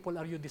many people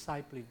are you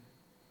discipling?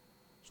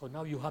 So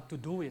now you have to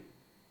do it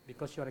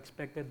because you're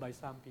expected by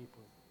some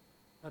people,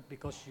 not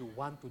because you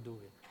want to do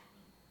it.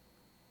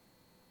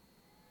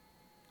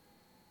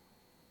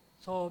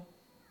 So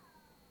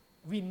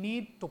we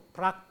need to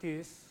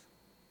practice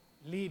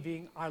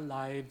living our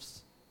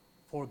lives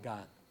for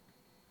God.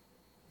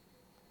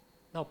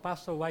 Now,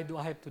 Pastor, why do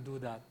I have to do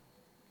that?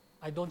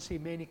 I don't see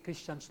many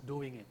Christians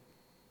doing it.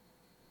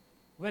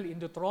 Well, in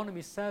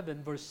Deuteronomy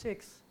 7, verse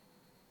 6,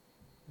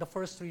 the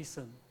first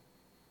reason,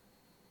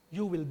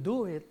 you will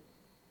do it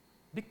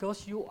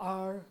because you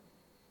are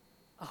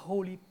a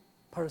holy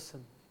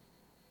person.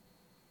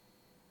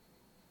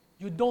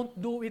 You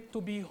don't do it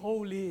to be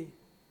holy.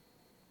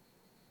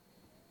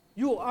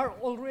 You are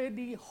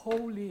already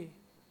holy.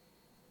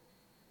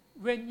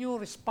 When you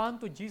respond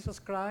to Jesus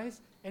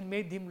Christ and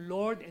made Him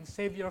Lord and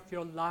Savior of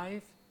your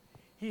life,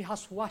 He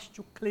has washed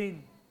you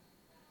clean.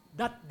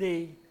 That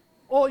day,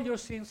 all your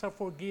sins are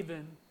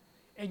forgiven,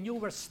 and you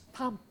were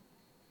stamped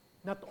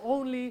not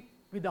only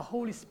with the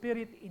Holy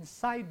Spirit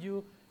inside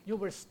you, you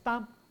were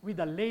stamped with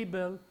the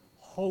label,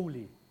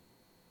 holy.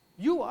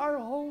 You are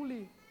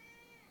holy.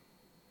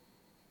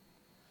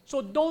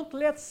 So don't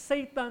let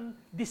Satan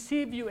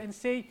deceive you and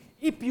say,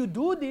 if you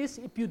do this,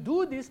 if you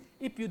do this,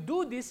 if you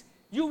do this,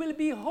 you will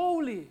be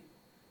holy.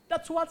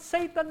 That's what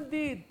Satan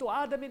did to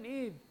Adam and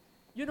Eve.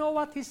 You know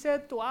what he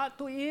said to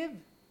Eve?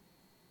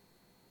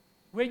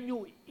 When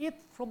you eat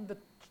from the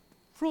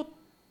fruit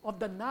of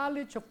the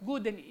knowledge of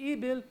good and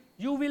evil,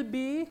 you will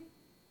be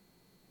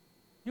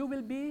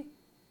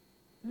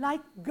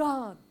like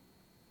God.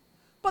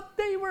 But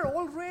they were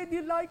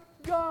already like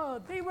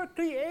God. They were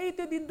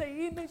created in the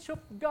image of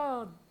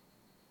God.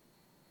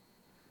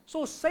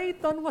 So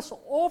Satan was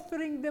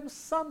offering them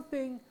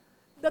something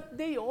that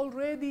they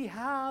already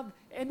have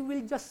and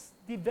will just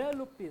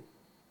develop it.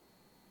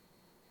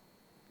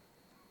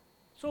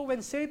 So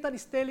when Satan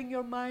is telling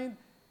your mind,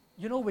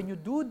 you know, when you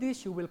do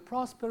this, you will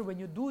prosper. When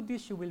you do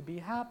this, you will be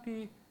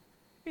happy.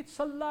 It's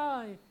a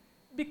lie.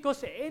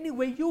 Because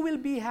anyway, you will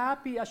be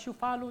happy as you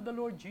follow the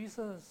Lord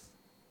Jesus.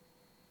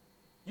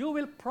 You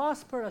will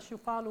prosper as you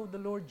follow the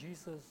Lord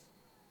Jesus.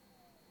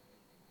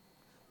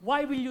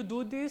 Why will you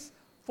do this?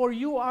 For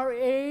you are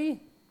a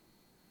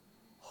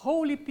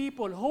holy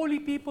people. Holy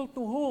people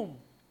to whom?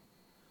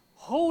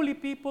 Holy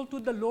people to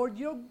the Lord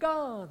your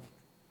God.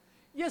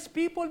 Yes,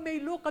 people may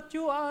look at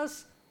you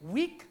as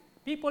weak.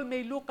 People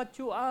may look at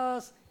you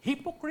as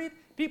hypocrite.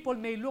 People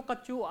may look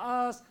at you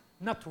as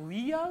not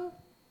real.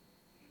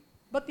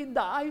 But in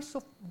the eyes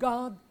of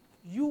God,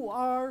 you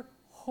are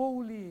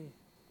holy.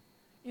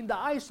 In the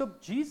eyes of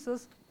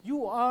Jesus,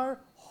 you are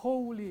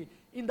holy.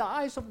 In the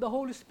eyes of the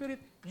Holy Spirit,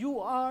 you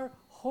are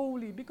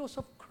holy because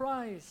of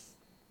Christ.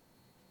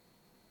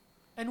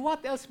 And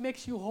what else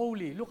makes you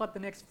holy? Look at the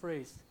next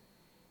phrase.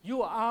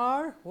 You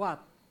are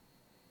what?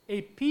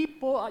 A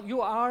people,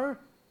 you are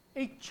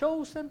a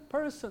chosen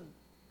person.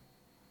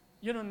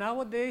 You know,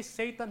 nowadays,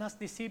 Satan has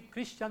deceived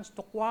Christians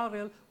to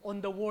quarrel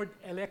on the word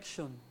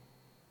election.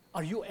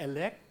 Are you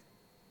elect?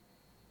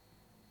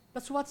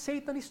 That's what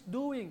Satan is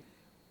doing.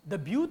 The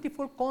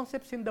beautiful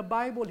concepts in the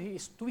Bible, he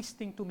is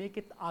twisting to make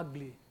it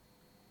ugly.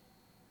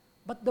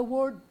 But the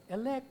word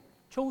elect,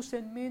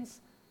 chosen, means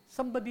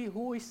somebody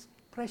who is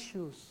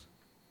precious,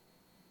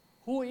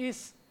 who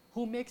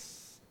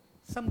makes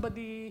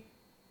somebody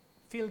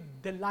feel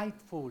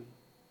delightful.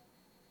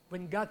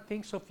 When God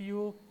thinks of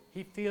you,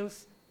 He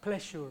feels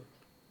pleasure.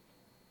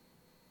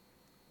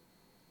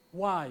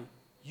 Why?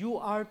 You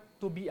are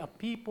to be a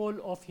people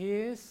of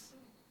His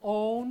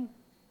own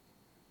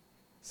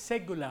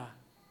segula.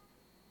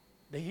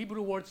 The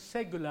Hebrew word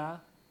segula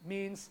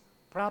means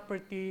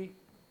property,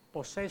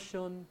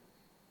 possession,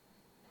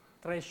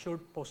 treasured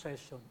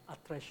possession, a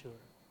treasure.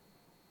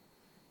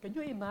 Can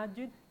you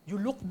imagine? You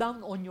look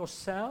down on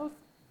yourself,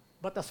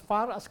 but as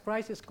far as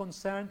Christ is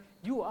concerned,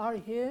 you are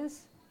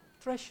His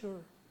treasure.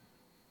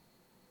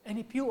 And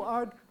if you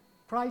are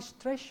Christ's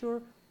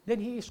treasure, then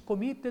He is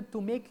committed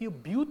to make you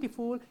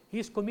beautiful. He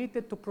is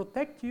committed to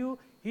protect you.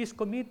 He is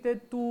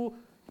committed to,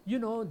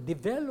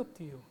 develop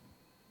you.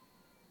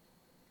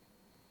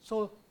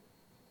 So,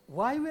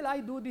 why will I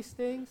do these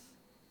things?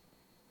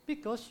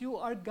 Because you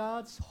are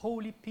God's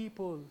holy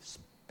people,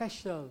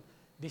 special,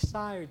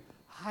 desired,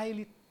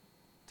 highly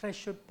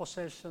treasured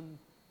possession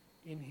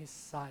in His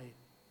sight.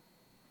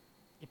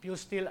 If you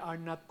still are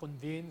not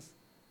convinced,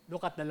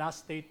 look at the last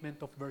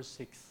statement of verse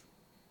 6.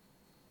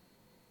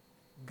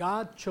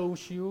 God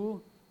chose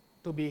you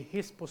to be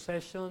His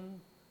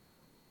possession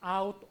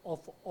out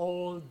of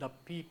all the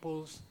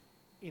peoples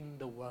in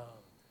the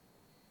world.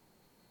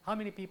 How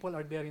many people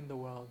are there in the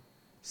world?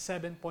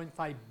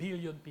 7.5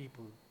 billion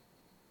people.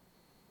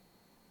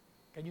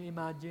 Can you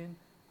imagine?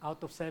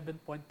 Out of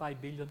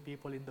 7.5 billion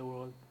people in the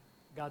world,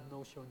 God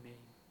knows your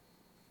name.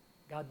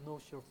 God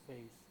knows your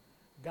face.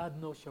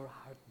 God knows your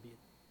heartbeat.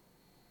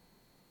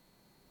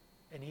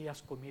 And He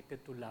has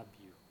committed to love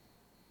you.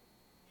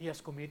 He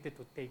has committed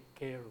to take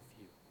care of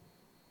you.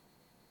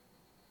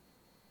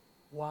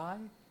 Why?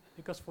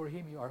 Because for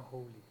Him, you are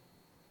holy.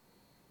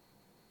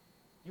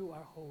 You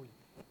are holy.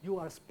 You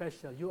are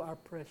special. You are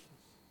precious.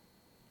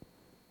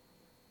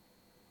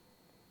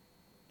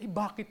 Eh,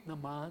 bakit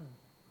naman?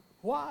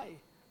 Why?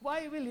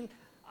 Why will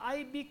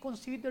I be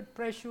considered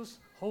precious,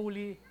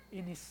 holy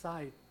in His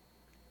sight?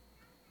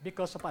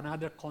 Because of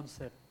another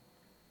concept.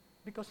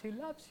 Because He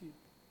loves you.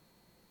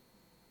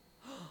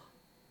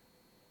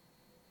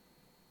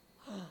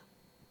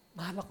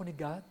 Mahal ako ni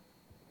God?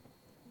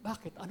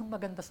 Bakit? Anong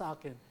maganda sa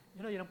akin?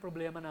 Yun ang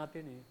problema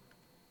natin eh.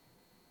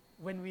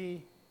 When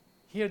we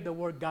hear the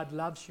word God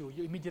loves you,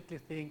 you immediately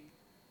think,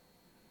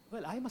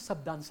 well, I must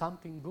have done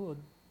something good.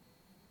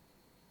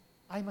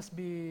 I must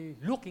be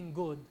looking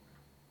good.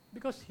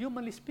 Because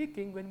humanly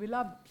speaking, when we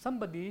love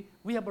somebody,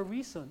 we have a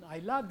reason. I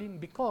love him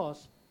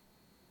because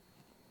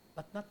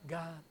but not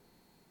God.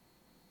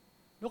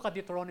 Look at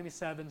Deuteronomy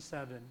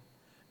 7:7.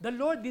 The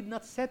Lord did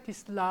not set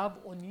His love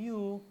on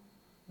you,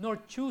 nor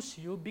choose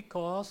you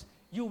because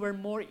you were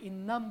more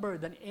in number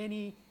than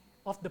any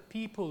of the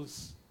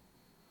peoples.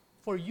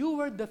 For you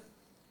were the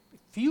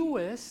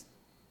fewest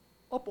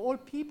of all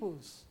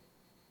peoples.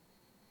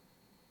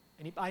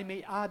 And if I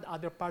may add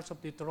other parts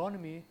of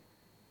Deuteronomy,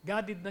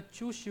 God did not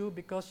choose you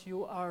because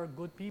you are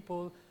good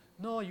people.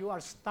 No, you are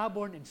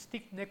stubborn and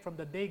stiff-necked from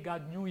the day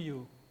God knew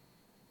you.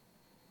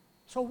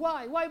 So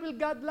why? Why will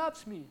God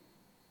love me?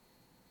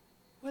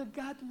 Well,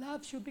 God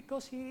loves you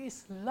because He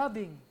is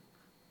loving.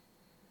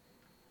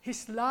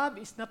 His love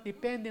is not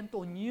dependent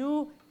on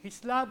you.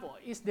 His love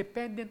is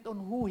dependent on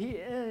who He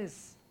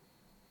is.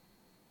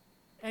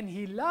 And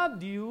He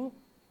loved you,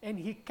 and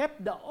He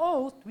kept the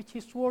oath which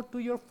He swore to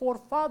your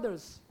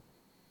forefathers.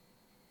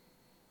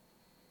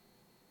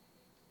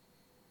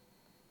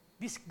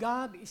 This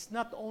God is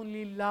not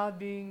only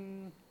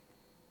loving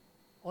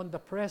on the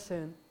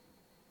present,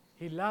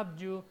 He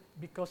loved you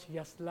because He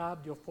has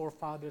loved your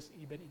forefathers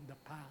even in the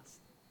past.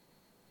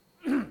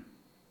 And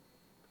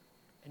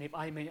if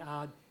I may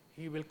add,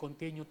 He will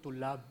continue to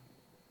love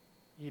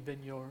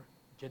even your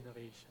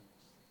generations.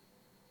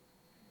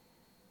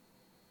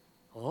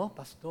 Oh,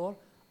 Pastor,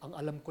 ang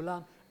alam ko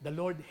lang, the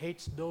Lord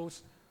hates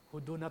those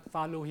who do not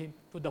follow Him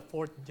to the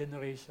fourth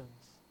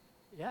generations.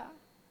 Yeah,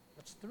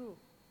 that's true.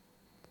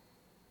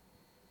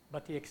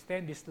 But He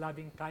extends His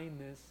loving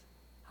kindness,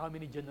 how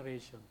many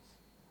generations?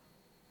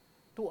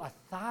 To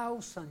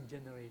 1,000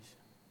 generations.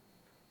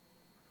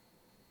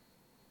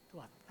 To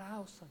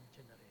 1,000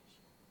 generations.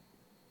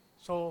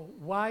 So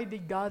why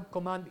did God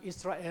command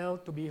Israel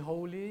to be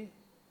holy?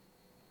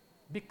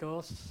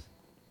 Because,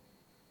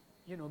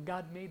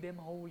 God made them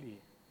holy.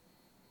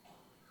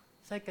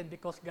 Second,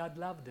 because God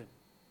loved them.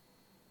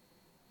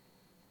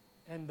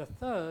 And the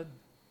third,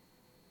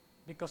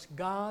 because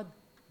God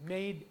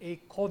made a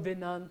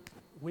covenant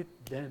with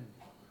them.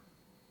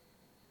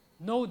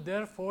 Know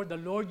therefore the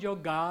Lord your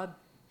God,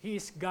 He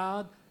is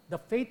God, the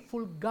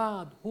faithful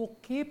God, who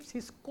keeps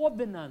His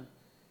covenant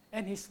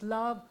and His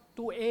love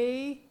to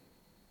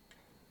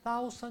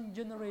 1,000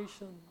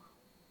 generations.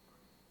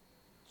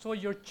 So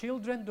your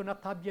children do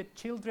not have yet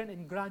children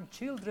and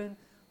grandchildren,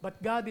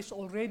 but God is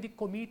already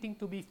committing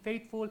to be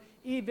faithful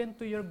even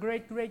to your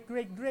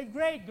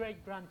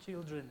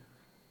great-great-great-great-great-great-grandchildren.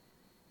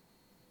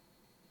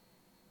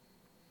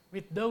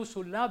 With those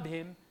who love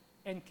Him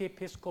and keep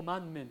His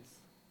commandments.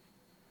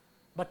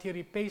 But He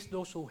repays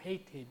those who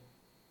hate Him.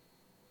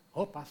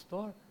 Oh,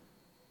 Pastor,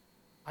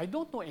 I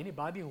don't know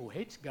anybody who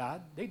hates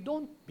God. They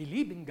don't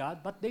believe in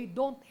God, but they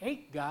don't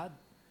hate God.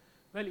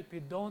 Well, if you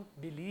don't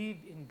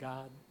believe in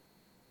God,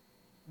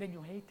 then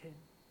you hate Him.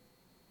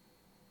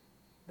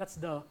 That's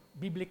the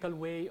biblical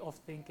way of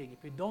thinking.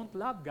 If you don't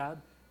love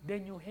God,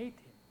 then you hate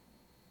Him.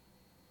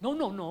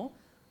 No.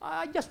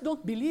 I just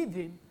don't believe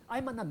Him.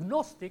 I'm an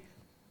agnostic,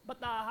 but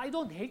I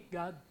don't hate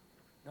God.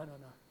 No.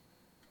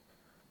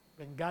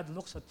 When God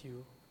looks at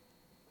you,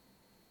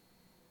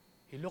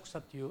 He looks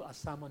at you as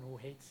someone who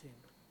hates Him.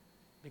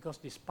 Because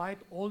despite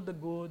all the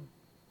good,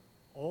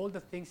 all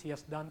the things He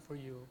has done for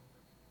you,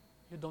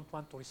 you don't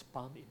want to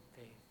respond in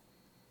faith.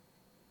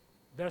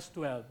 Verse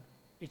 12,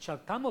 it shall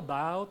come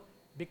about,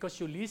 because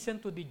you listen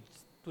to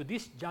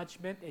this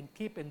judgment and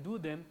keep and do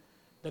them,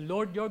 the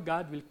Lord your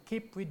God will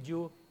keep with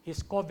you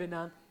His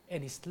covenant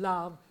and His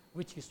love,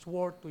 which He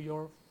swore to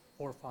your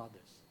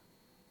forefathers.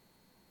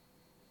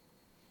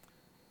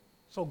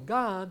 So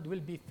God will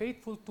be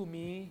faithful to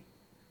me.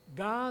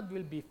 God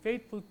will be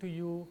faithful to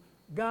you.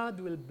 God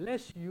will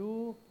bless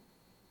you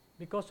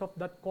because of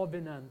that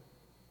covenant.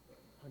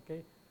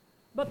 Okay?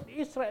 But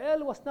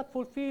Israel was not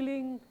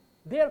fulfilling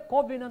their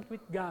covenant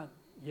with God.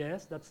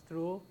 Yes, that's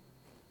true.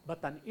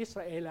 But an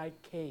Israelite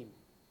came.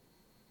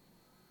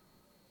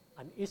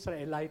 An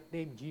Israelite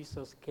named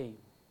Jesus came.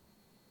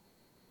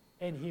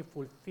 And He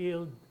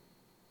fulfilled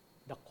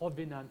the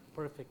covenant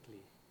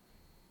perfectly.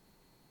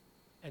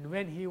 And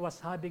when He was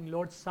having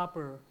Lord's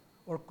Supper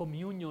or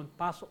communion,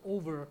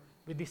 Passover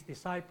with His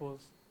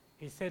disciples,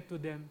 He said to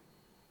them,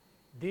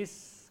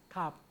 this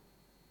cup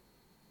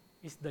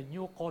is the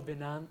new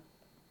covenant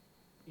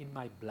in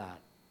my blood.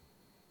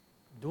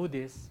 Do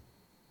this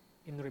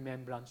in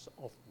remembrance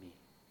of me.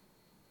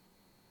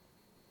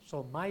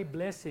 So my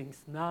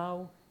blessings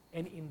now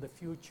and in the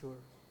future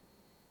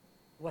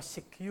was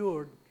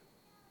secured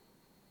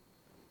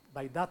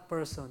by that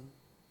person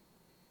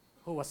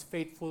who was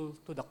faithful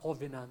to the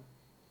covenant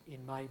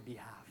in my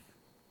behalf.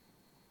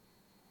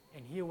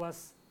 And he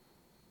was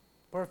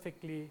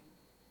perfectly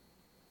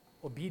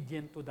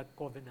obedient to that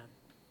covenant.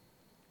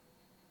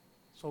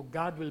 So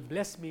God will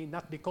bless me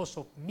not because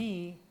of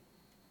me.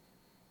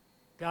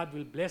 God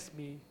will bless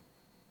me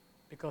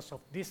because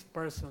of this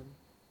person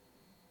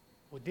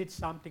who did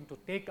something to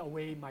take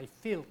away my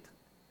filth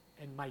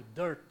and my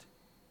dirt,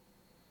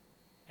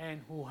 and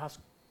who has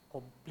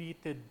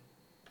completed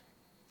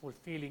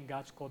fulfilling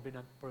God's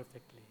covenant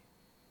perfectly.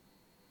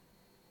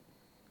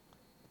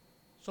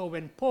 So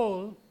when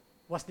Paul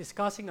was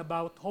discussing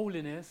about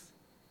holiness,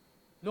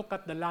 look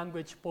at the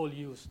language Paul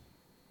used.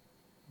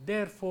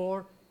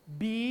 Therefore,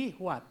 be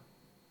what?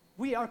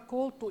 We are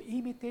called to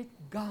imitate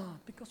God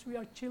because we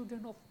are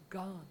children of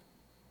God.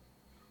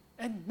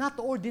 And not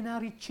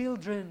ordinary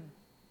children.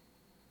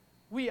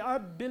 We are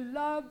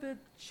beloved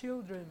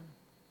children.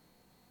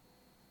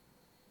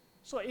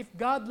 So if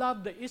God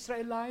loved the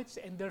Israelites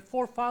and their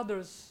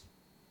forefathers,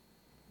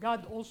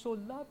 God also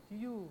loved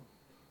you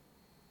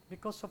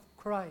because of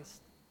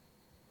Christ.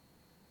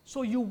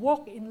 So you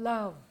walk in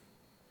love.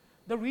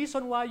 The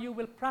reason why you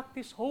will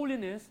practice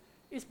holiness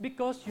is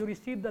because you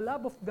receive the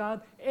love of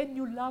God and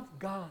you love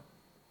God.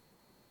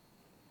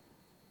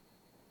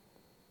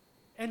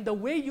 And the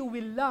way you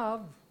will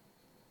love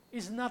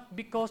is not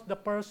because the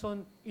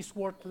person is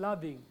worth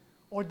loving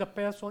or the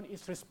person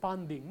is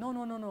responding. No,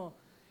 no, no, no.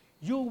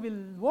 You will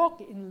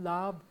walk in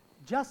love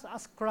just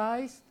as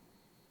Christ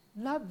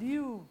loved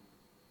you.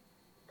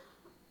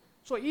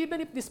 So even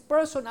if this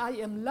person I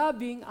am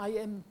loving, I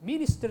am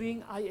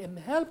ministering, I am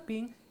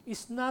helping,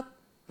 is not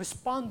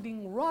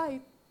responding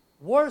right,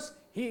 worse,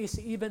 he is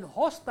even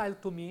hostile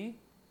to me,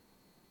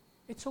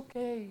 it's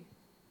okay.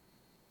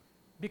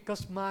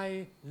 Because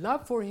my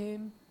love for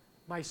him,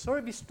 my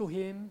service to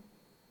him,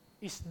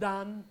 is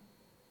done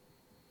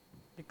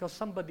because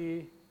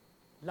somebody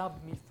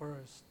loved me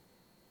first.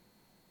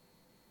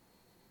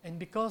 And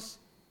because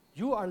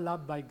you are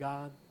loved by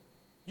God,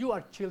 you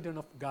are children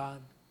of God.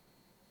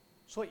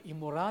 So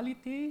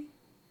immorality,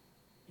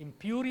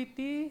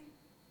 impurity,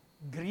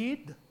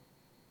 greed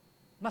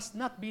must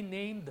not be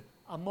named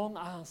among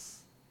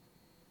us,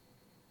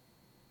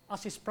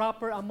 as is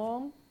proper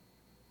among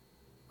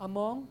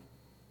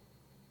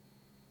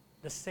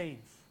the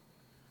saints.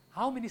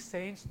 How many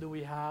saints do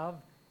we have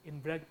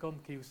in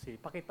Breadcom QC?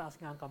 Pakitaas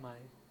nga ang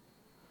kamay.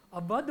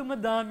 Aba,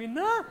 dumadami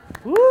na!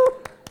 Woo!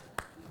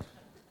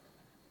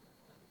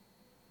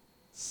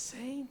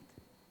 Saint.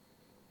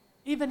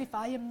 Even if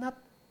I am not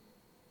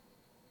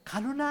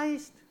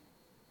canonized.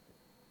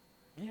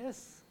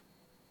 Yes.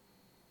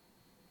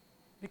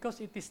 Because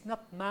it is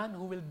not man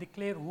who will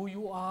declare who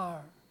you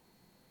are.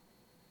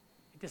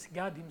 It is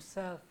God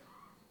himself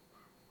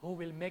who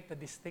will make the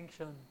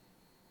distinction,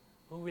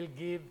 who will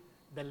give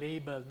the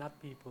label, not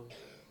people.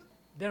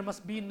 There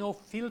must be no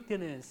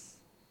filthiness.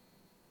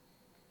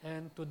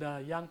 And to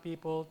the young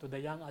people, to the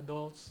young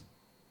adults,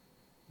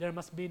 there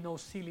must be no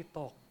silly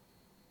talk.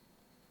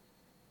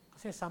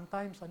 Kasi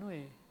sometimes,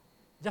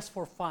 just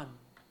for fun,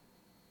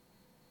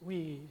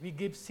 we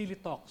give silly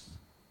talks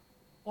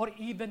or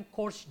even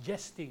coarse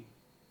jesting,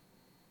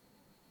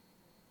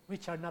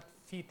 which are not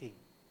fitting.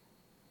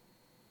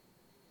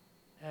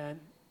 And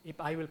if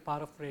I will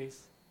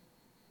paraphrase,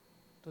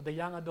 to the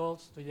young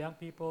adults, to young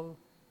people,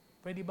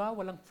 pwede ba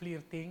walang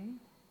flirting?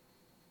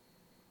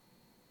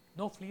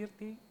 No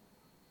flirting?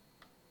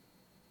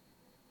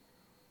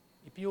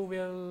 If you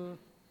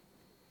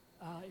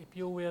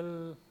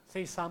will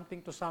say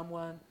something to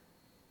someone,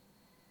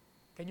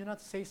 can you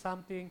not say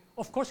something,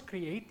 of course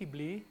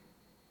creatively,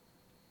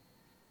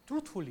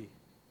 truthfully,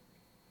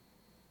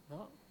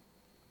 no?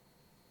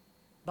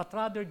 But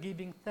rather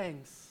giving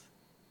thanks,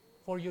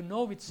 for you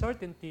know with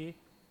certainty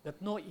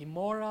that no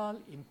immoral,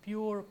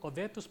 impure,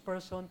 covetous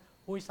person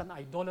who is an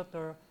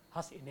idolater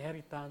has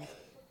inheritance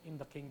in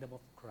the kingdom of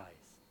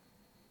Christ.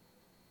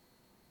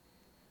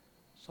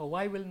 So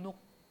why will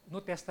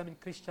New Testament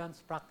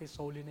Christians practice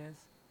holiness?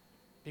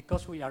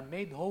 Because we are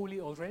made holy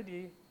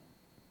already,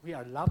 we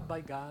are loved by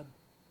God,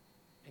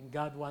 and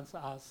God wants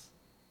us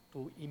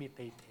to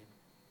imitate Him.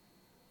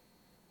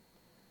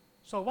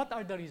 So what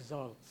are the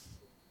results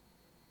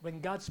when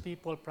God's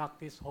people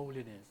practice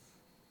holiness?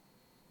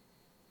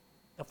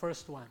 The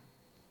first one,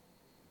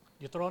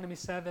 Deuteronomy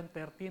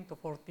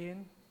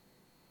 7:13-14,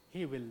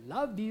 He will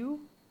love you,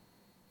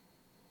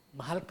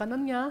 mahal ka na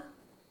niya,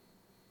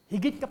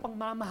 higit ka pang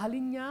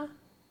mamahalin niya,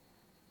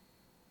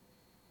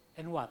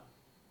 and what?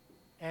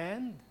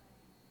 And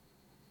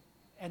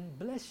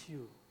bless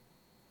you.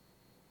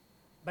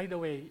 By the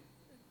way,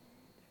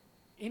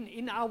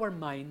 in our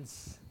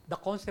minds, the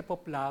concept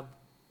of love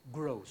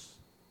grows.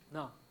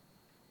 No.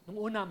 Nung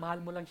una,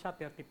 mahal mo lang siya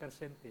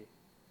 30% eh.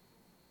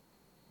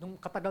 Nung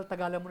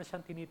katagal-tagalan mo na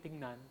siyang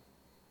tinitingnan,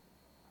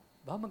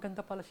 ba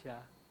maganda pala siya?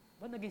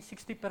 Ba naging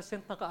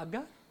 60% na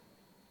kaagad?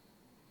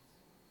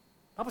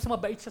 Tapos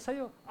mabait siya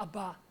sa'yo,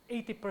 aba,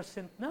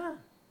 80% na.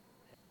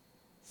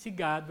 Si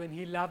God, when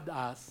He loved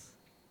us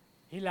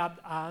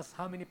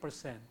how many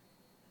percent?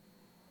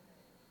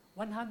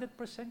 100%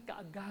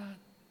 kaagad.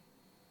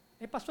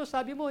 Eh, Pastor,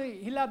 sabi mo,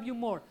 He loved you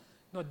more.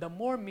 No, the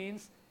more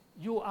means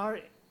you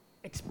are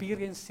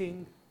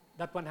experiencing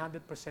that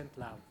 100%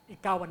 love.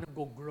 Ikaw ang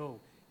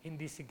nag-grow,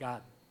 hindi si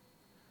God.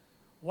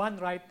 One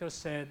writer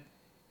said,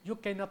 you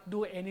cannot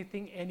do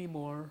anything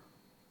anymore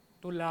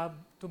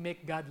to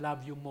make God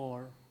love you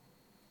more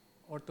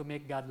or to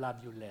make God love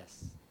you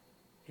less.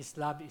 His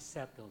love is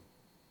settled.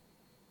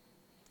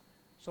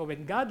 So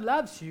when God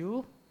loves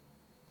you,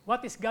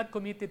 what is God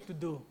committed to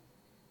do?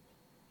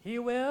 He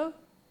will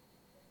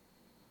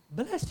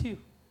bless you.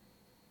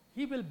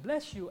 He will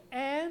bless you.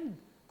 And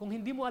kung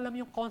hindi mo alam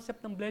yung concept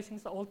ng blessing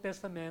sa Old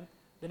Testament,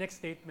 the next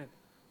statement,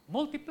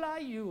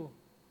 multiply you.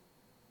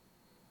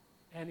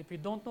 And if you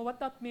don't know what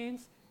that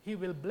means, He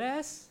will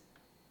bless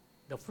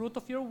the fruit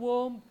of your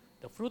womb,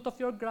 the fruit of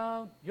your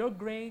ground, your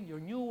grain, your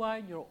new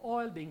wine, your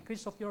oil, the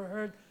increase of your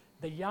herd,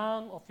 the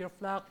young of your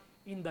flock,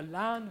 in the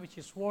land which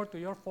He swore to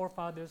your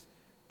forefathers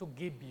to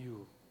give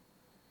you.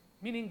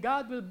 Meaning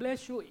God will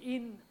bless you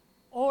in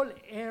all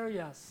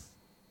areas.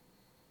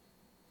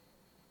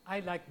 I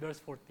like verse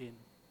 14.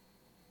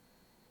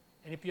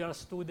 And if you are a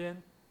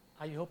student,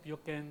 I hope you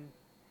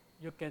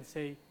can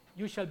say,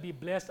 you shall be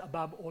blessed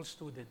above all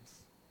students.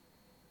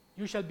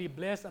 You shall be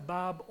blessed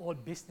above all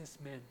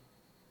businessmen.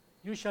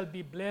 You shall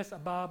be blessed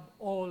above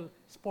all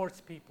sports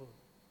people.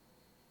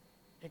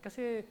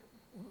 Kasi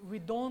we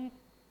don't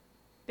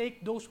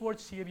take those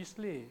words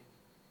seriously.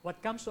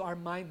 What comes to our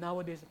mind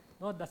nowadays,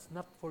 no, that's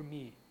not for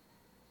me.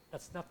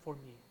 That's not for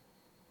me.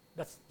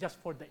 That's just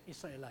for the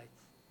Israelites.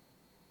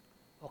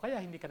 O kaya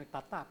hindi ka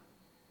nagtatap.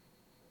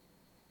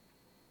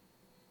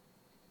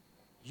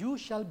 You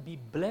shall be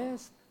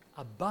blessed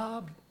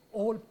above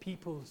all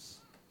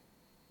peoples.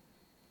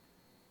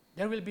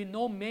 There will be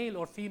no male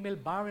or female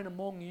barren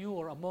among you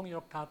or among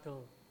your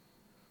cattle.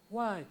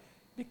 Why?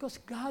 Because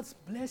God's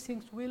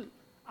blessings will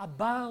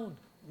abound,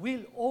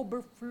 will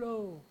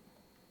overflow.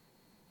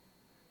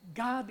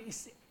 God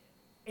is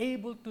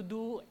able to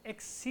do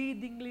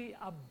exceedingly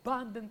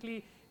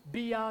abundantly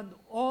beyond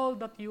all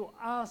that you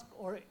ask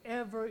or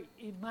ever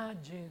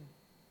imagine.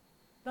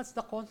 That's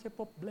the concept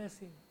of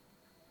blessing.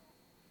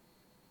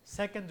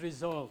 Second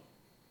result,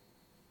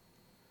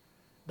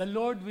 the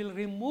Lord will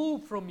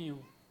remove from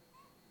you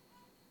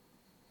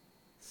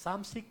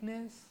some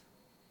sickness,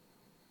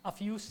 a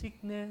few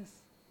sickness.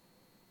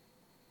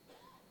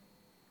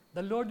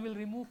 The Lord will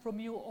remove from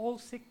you all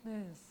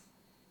sickness.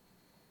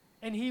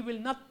 And He will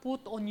not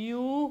put on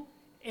you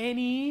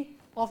any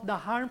of the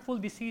harmful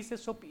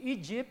diseases of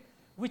Egypt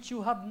which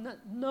you have not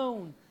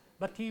known,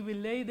 but He will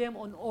lay them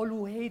on all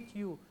who hate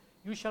you.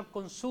 You shall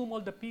consume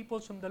all the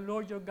peoples whom the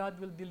Lord your God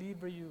will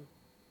deliver you.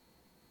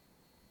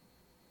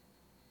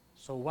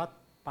 So what,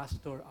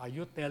 Pastor, are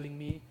you telling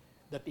me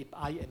that if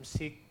I am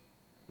sick,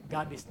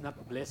 God is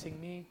not blessing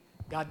me?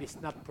 God is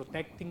not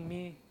protecting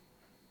me?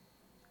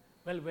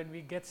 Well, when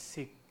we get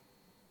sick,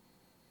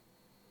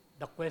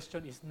 the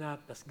question is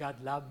not, does God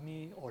love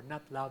me or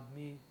not love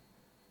me?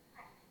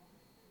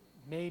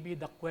 Maybe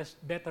the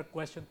better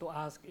question to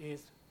ask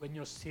is, when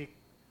you're sick,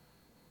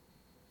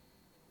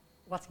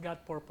 what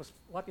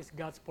is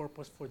God's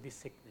purpose for this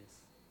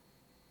sickness?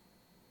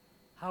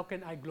 How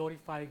can I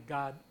glorify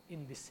God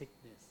in this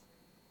sickness?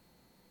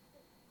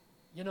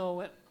 You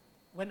know,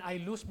 when I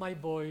lose my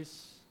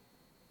voice,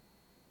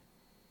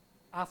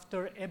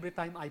 after every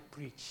time I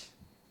preach,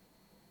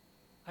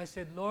 I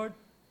said, Lord,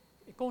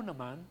 ikaw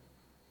naman,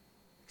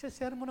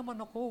 share mo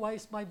naman ako, why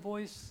is my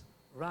voice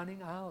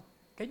running out?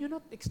 Can you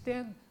not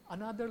extend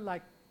another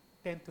like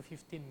 10 to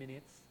 15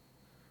 minutes?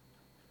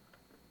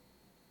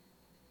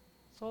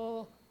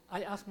 So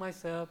I asked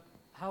myself,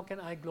 how can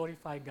I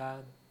glorify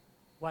God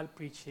while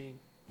preaching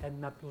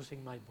and not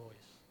losing my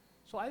voice?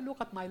 So I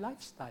look at my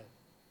lifestyle.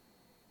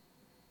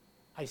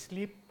 I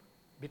sleep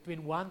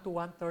between 1 to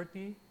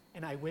 1:30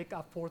 and I wake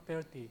up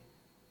 4:30.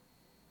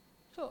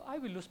 So I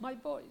will lose my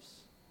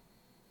voice.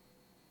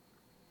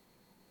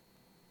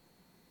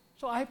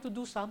 So I have to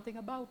do something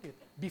about it.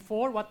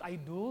 Before, what I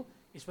do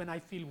is when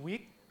I feel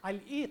weak, I'll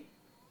eat.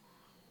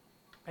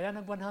 Kaya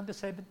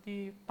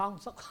nag-170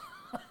 pounds ako.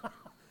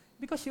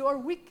 Because you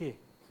are weak eh.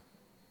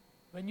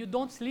 When you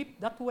don't sleep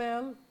that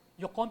well,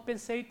 you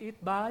compensate it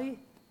by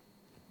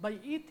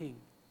eating.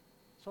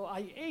 So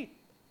I ate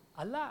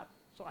a lot.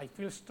 So I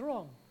feel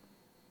strong.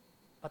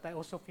 But I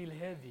also feel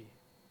heavy.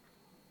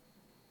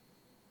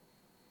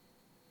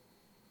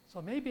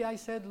 So maybe I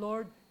said,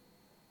 Lord,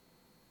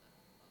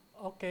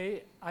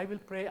 okay, I will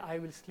pray, I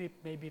will sleep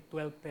maybe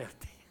 12:30.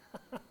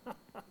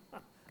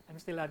 I'm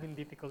still having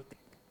difficulty.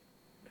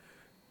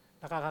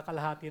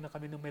 Nakakakalahati na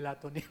kami ng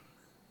melatonin.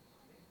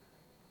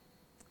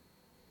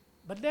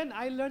 But then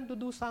I learned to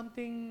do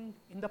something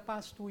in the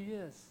past 2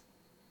 years.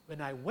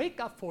 When I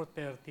wake up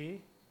 4:30,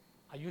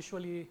 I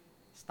usually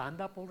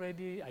stand up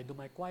already, I do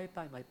my quiet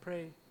time, I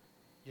pray.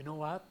 You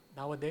know what?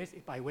 Nowadays,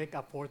 if I wake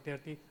up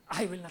 4:30,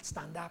 I will not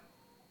stand up.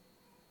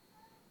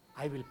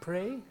 I will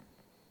pray.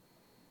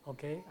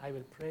 Okay, I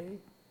will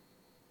pray.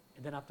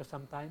 And then after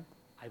some time,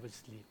 I will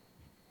sleep.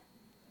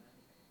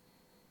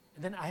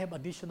 And then I have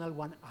additional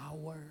 1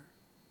 hour.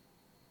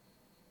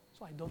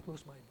 So I don't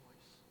lose my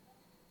voice.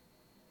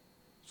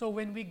 So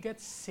when we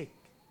get sick,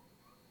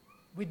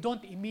 we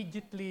don't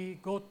immediately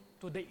go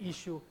to the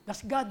issue,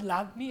 does God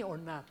love me or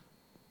not?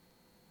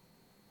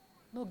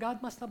 No,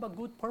 God must have a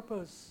good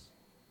purpose.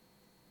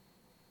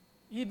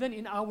 Even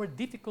in our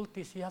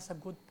difficulties, He has a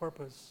good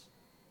purpose.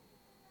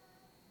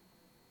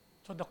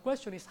 So the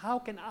question is, how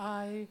can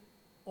I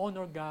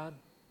honor God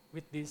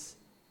with this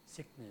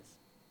sickness?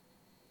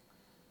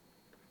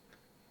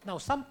 Now,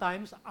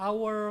 sometimes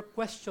our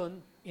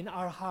question in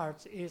our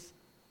hearts is,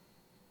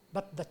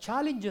 but the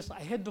challenges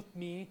ahead of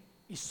me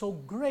is so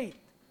great.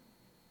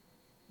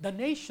 The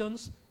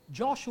nations,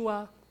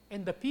 Joshua,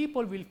 and the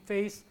people will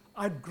face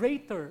are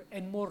greater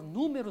and more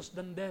numerous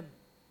than them.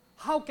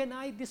 How can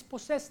I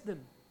dispossess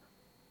them?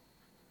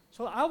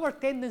 So our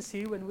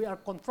tendency when we are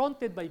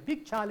confronted by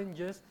big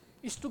challenges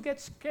is to get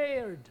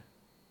scared.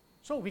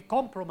 So we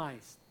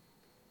compromise.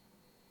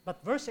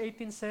 But verse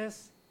 18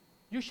 says,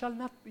 you shall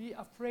not be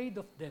afraid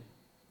of them.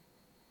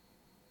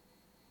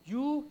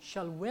 You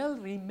shall well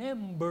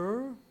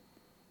remember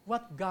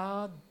what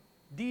God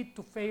did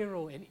to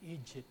Pharaoh and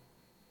Egypt.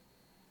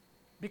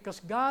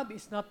 Because God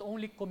is not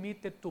only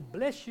committed to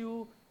bless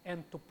you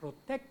and to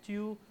protect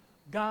you,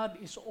 God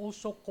is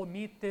also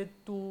committed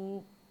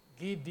to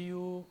give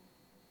you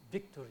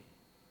victory.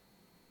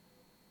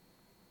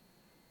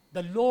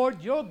 The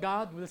Lord your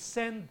God will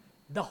send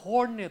the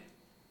hornet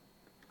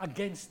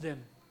against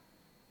them.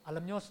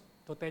 Alam nyo,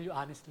 to tell you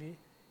honestly,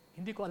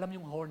 hindi ko alam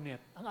yung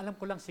hornet. Ang alam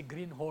ko lang si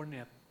green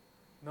hornet.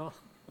 No?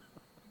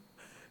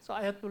 So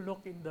I had to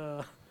look in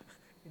the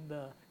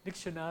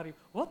dictionary.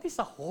 What is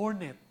a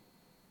hornet?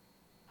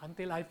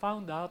 Until I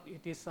found out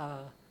it is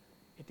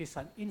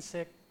an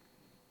insect,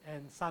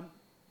 and some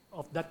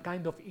of that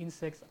kind of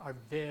insects are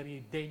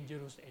very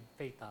dangerous and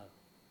fatal.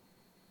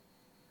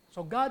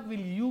 So God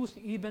will use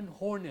even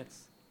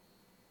hornets.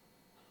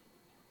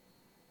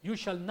 You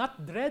shall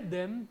not dread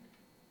them,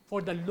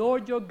 for the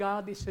Lord your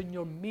God is in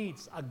your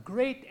midst, a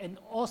great and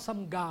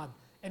awesome God.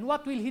 And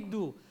what will He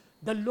do?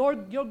 The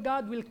Lord your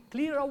God will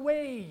clear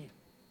away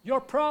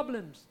your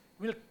problems,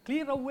 will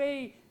clear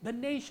away the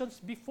nations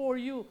before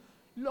you.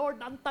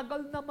 Lord, ang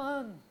tagal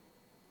naman.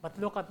 But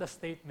look at the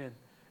statement.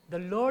 The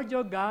Lord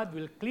your God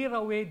will clear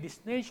away these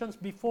nations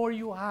before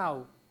you.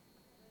 How?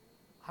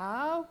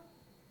 How?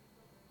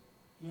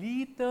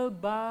 Little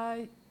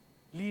by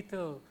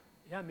little.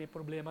 Yeah, may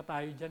problema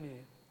tayo dyan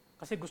eh.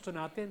 Kasi gusto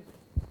natin,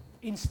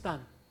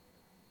 instant.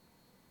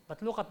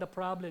 But look at the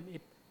problem.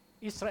 If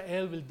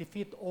Israel will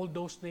defeat all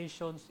those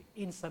nations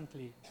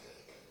instantly,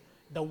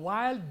 the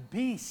wild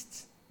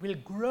beasts will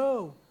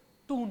grow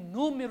too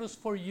numerous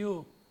for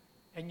you,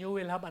 and you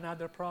will have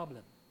another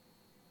problem.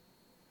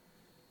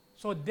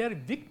 So their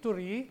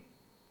victory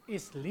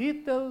is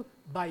little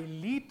by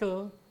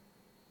little,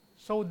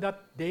 so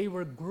that they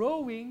were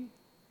growing,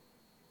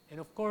 and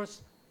of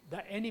course,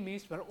 the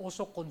enemies were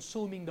also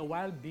consuming the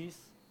wild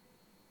beasts.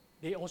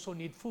 They also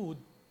need food,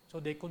 so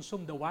they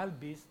consume the wild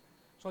beasts.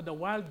 So the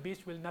wild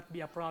beasts will not be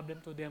a problem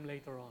to them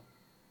later on.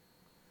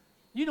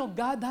 You know,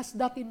 God has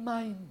that in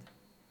mind.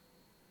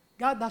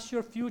 God has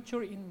your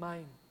future in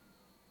mind.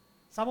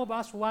 Some of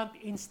us want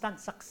instant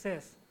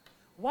success.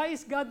 Why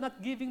is God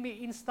not giving me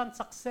instant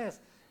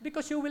success?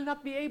 Because you will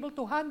not be able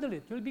to handle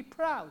it. You'll be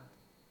proud.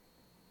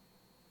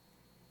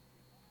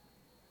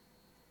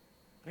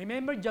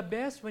 Remember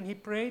Jabez when he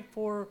prayed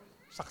for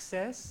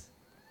success?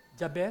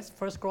 Jabez,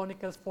 1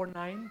 Chronicles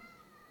 4:9.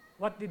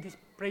 What did he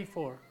pray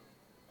for?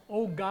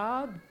 Oh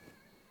God,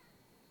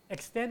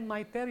 extend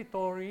my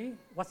territory.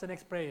 What's the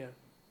next prayer?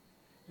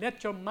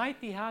 Let your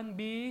mighty hand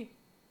be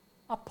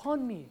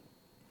upon me.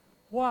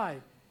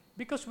 Why?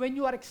 Because when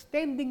you are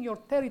extending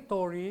your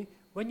territory,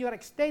 when you are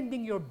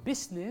extending your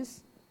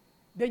business,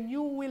 then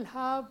you will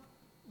have,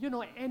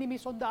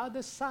 enemies on the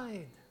other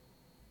side.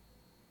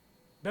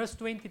 Verse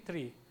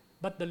 23,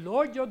 but the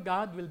Lord your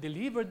God will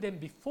deliver them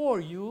before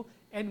you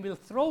and will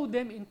throw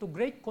them into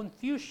great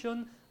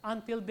confusion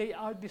until they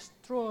are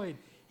destroyed.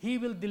 He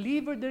will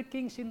deliver their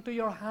kings into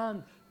your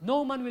hand.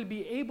 No man will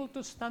be able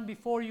to stand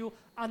before you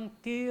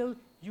until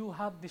you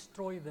have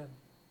destroyed them.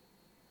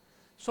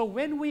 So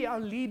when we are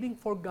living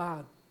for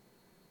God,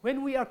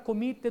 when we are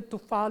committed to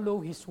follow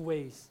His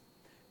ways,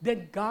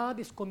 then God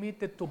is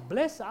committed to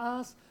bless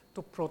us,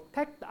 to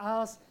protect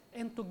us,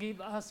 and to give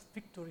us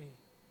victory.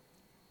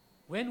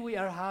 When we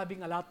are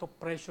having a lot of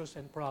pressures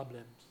and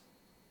problems,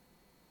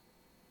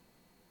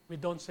 we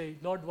don't say,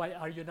 Lord, why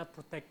are you not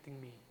protecting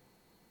me?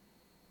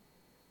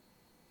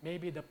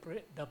 Maybe the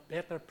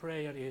better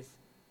prayer is,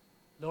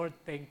 Lord,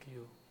 thank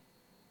you,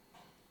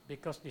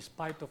 because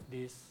despite of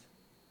this,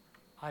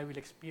 I will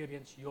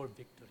experience your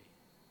victory.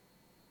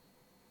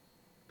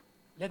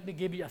 Let me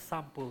give you a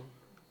sample.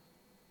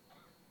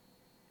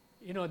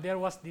 There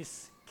was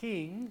this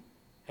king,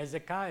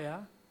 Hezekiah,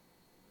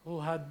 who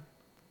had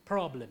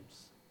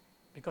problems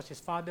because his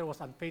father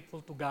was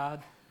unfaithful to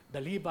God,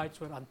 the Levites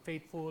were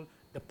unfaithful,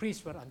 the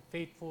priests were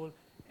unfaithful,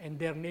 and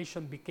their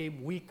nation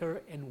became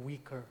weaker and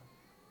weaker.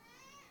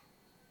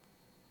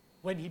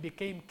 When he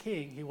became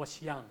king, he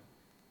was young.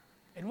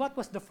 And what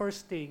was the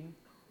first thing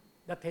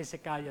that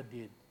Hezekiah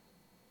did?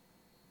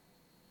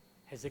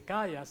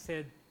 Hezekiah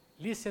said,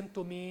 listen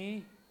to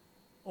me,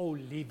 O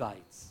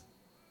Levites.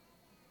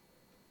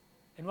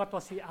 And what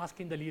was he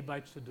asking the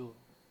Levites to do?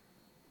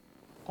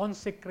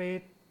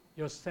 Consecrate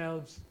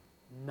yourselves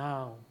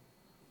now.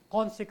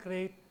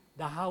 Consecrate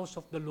the house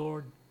of the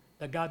Lord,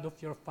 the God of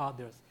your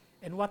fathers.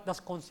 And what does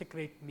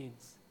consecrate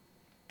means?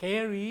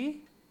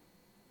 Carry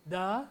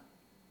the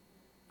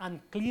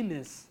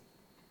uncleanness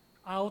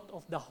out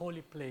of the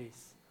holy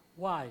place.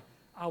 Why?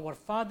 Our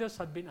fathers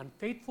have been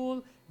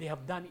unfaithful. They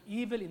have done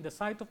evil in the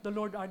sight of the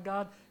Lord our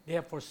God. They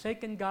have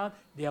forsaken God.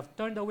 They have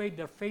turned away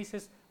their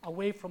faces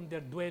away from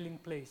their dwelling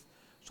place.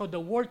 So the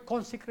word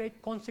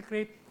consecrate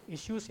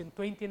is used in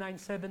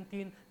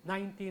 29:17,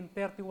 19,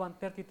 31,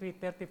 33,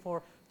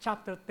 34,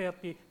 chapter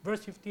 30,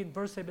 verse 15,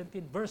 verse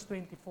 17, verse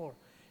 24.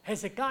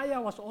 Hezekiah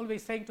was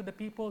always saying to the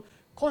people,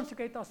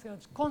 consecrate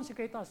ourselves,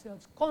 consecrate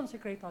ourselves,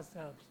 consecrate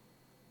ourselves.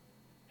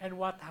 And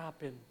what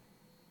happened?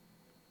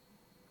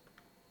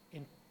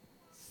 In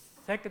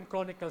 2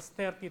 Chronicles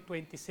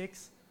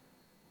 30:26,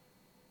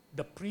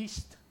 the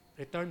priest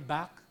returned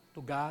back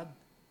to God,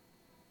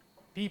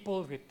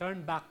 people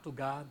returned back to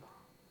God,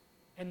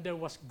 and there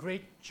was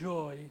great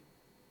joy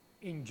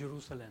in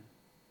Jerusalem.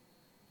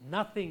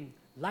 Nothing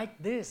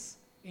like this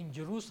in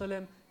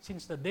Jerusalem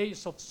since the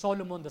days of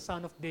Solomon, the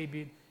son of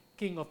David,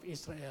 king of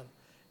Israel.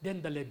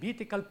 Then the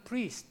Levitical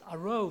priest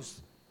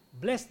arose,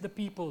 blessed the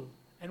people,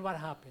 and what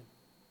happened?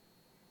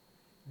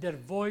 Their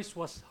voice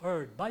was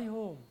heard. By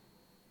whom?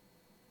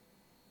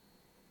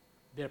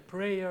 Their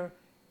prayer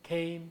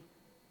came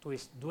to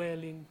his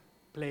dwelling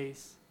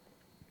place,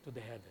 to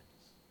the heavens.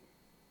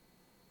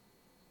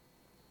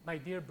 My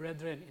dear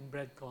brethren in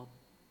Breadcom,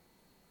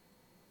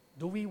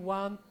 do we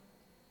want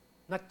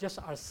not just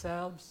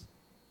ourselves,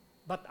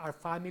 but our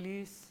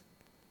families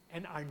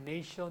and our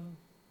nation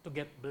to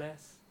get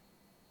blessed?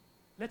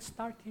 Let's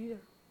start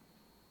here.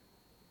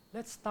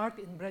 Let's start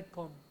in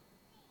Breadcom.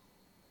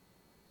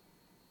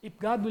 If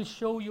God will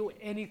show you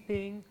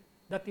anything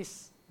that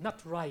is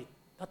not right,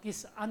 that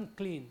is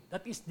unclean,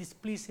 that is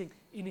displeasing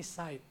in His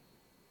sight,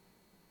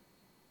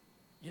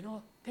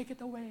 take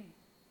it away.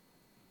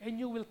 And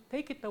you will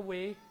take it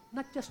away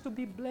not just to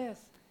be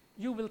blessed.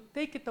 You will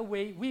take it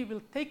away, we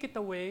will take it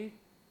away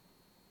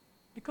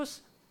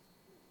because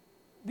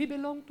we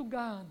belong to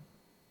God.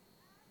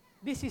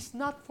 This is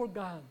not for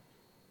God.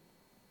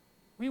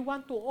 We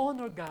want to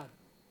honor God.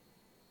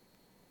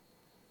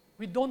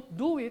 We don't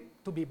do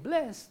it to be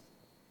blessed.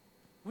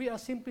 We are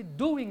simply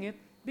doing it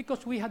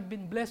because we have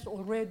been blessed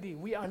already.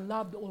 We are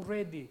loved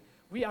already.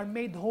 We are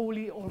made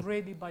holy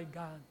already by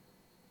God.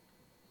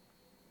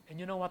 And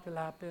you know what will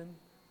happen?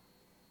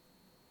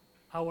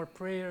 Our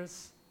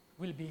prayers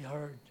will be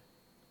heard.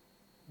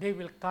 They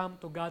will come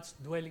to God's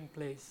dwelling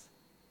place,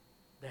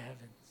 the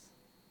heavens.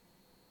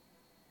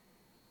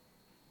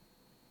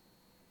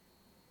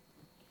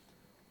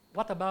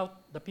 What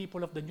about the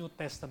people of the New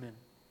Testament?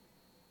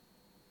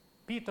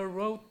 Peter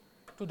wrote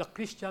to the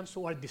Christians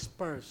who are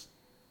dispersed,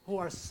 who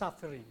are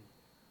suffering,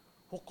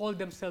 who call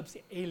themselves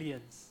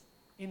aliens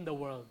in the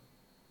world.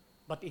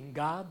 But in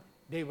God,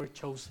 they were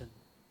chosen.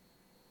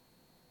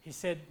 He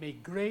said, may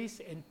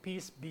grace and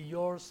peace be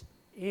yours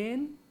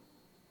in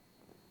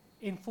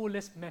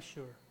fullest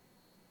measure.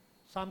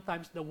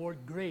 Sometimes the word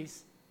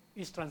grace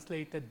is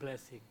translated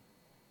blessing.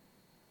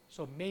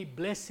 So may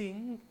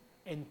blessing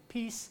and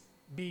peace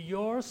be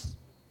yours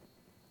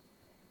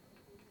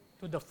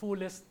to the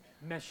fullest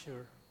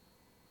measure.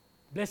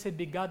 Blessed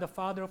be God, the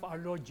Father of our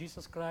Lord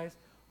Jesus Christ,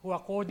 who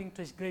according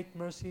to His great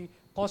mercy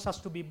caused us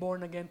to be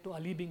born again to a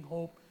living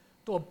hope,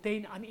 to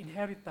obtain an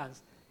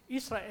inheritance.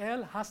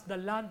 Israel has the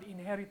land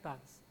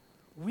inheritance.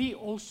 We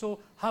also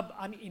have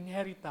an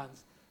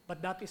inheritance,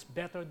 but that is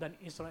better than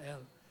Israel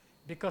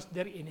because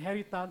their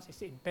inheritance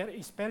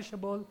is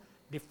perishable,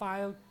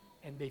 defiled,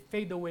 and they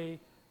fade away,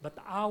 but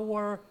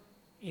our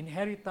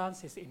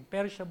inheritance is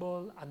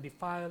imperishable,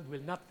 undefiled,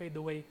 will not fade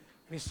away,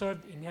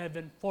 reserved in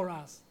heaven for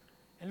us.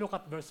 And look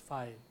at verse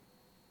 5.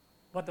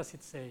 What does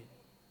it say?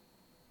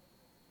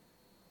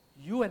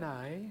 You and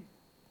I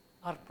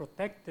are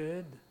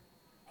protected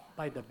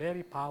by the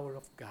very power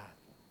of God.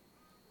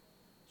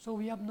 So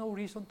we have no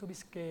reason to be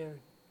scared.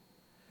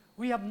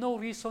 We have no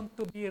reason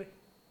to be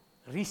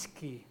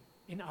risky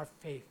in our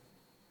faith.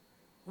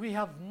 We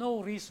have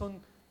no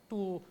reason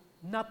to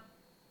not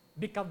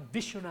become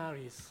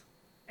visionaries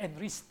and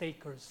risk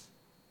takers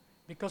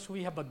because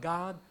we have a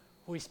God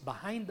who is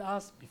behind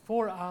us,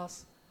 before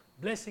us,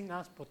 blessing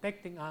us,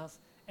 protecting us,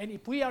 and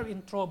if we are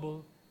in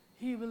trouble,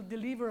 He will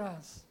deliver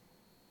us.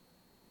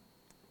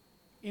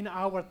 In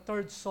our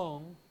third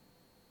song,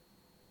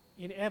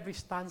 in every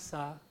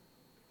stanza,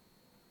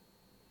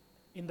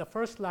 in the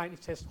first line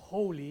it says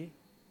holy,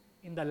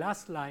 in the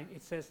last line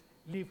it says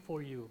live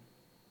for you.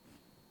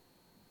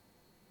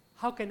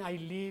 How can I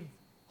live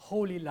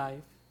holy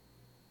life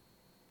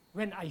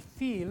when I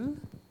feel,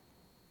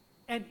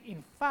 and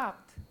in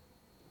fact,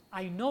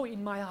 I know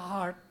in my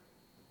heart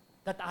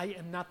that I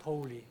am not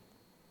holy?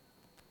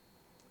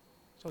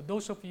 So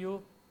those of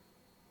you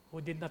who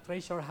did not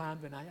raise your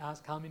hand when I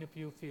asked how many of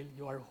you feel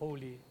you are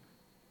holy,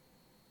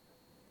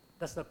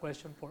 that's the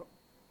question for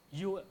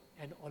you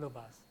and all of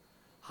us.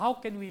 How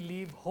can we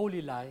live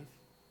holy life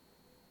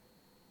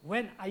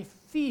when I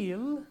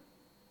feel,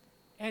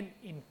 and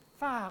in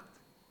fact,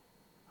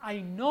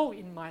 I know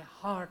in my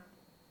heart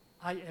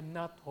I am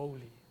not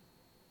holy?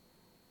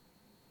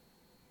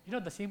 You know,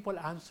 the simple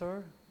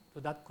answer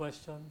to that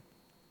question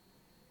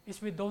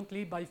is we don't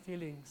live by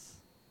feelings.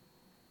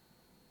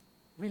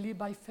 We live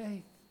by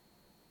faith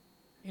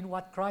in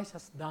what Christ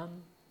has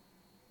done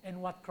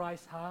and what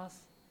Christ has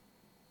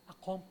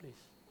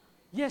accomplished.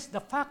 Yes, the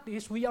fact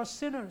is we are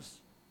sinners.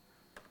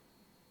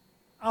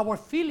 Our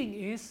feeling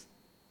is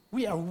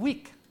we are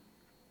weak.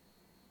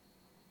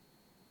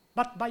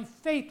 But by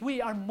faith,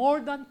 we are more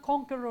than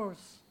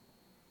conquerors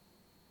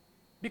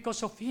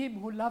because of Him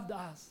who loved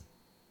us.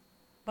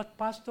 But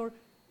Pastor,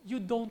 you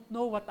don't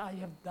know what I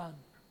have done.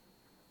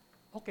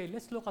 Okay,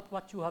 let's look at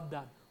what you have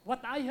done.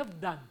 What I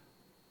have done.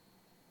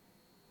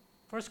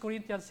 1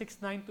 Corinthians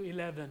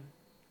 6:9-11.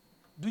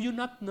 Do you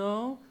not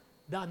know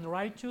the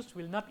unrighteous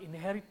will not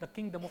inherit the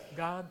kingdom of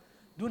God?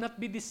 Do not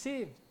be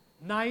deceived.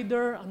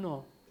 Neither,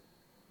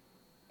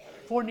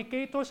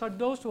 fornicators are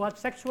those who have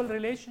sexual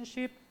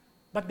relationship,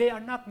 but they are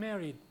not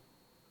married.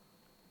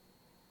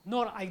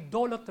 Nor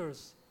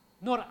idolaters,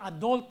 nor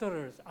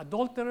adulterers.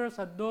 Adulterers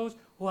are those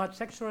who have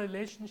sexual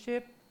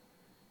relationship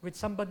with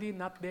somebody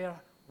not their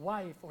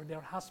wife or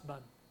their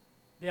husband.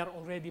 They are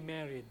already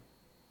married.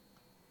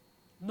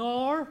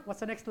 Nor, what's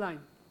the next line?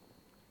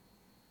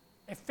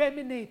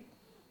 Effeminate.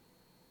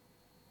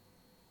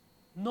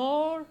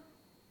 Nor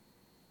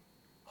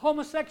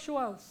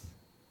homosexuals.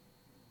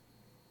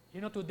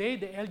 Today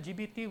the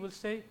LGBT will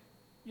say,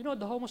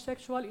 the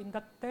homosexual in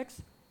that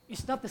text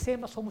is not the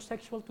same as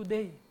homosexual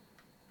today.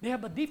 They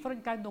have a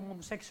different kind of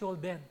homosexual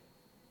then.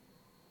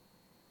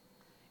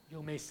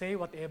 You may say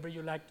whatever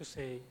you like to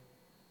say,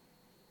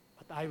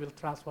 but I will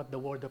trust what the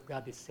Word of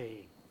God is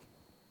saying.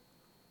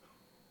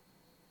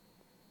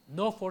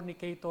 No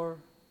fornicator,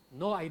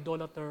 no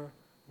idolater,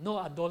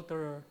 no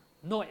adulterer,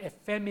 no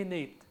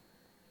effeminate,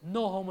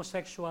 no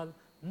homosexual,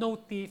 no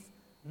thief,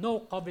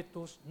 no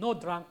covetous, no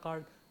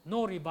drunkard,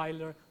 no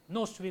reviler,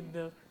 no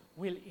swindler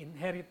will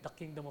inherit the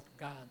kingdom of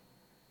God.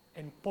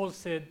 And Paul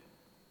said,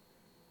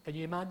 can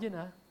you imagine,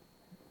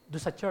 do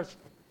sa church,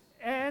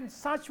 and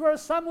such were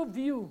some of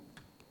you.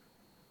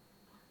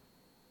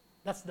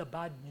 That's the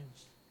bad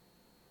news.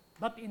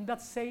 But in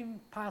that same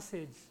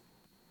passage,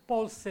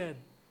 Paul said,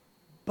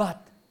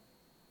 but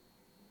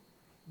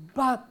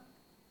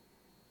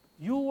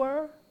you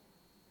were,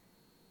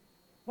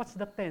 what's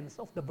the tense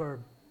of the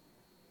verb?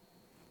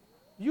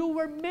 You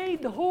were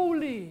made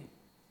holy.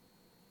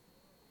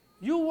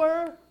 You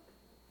were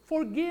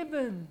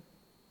forgiven.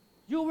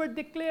 You were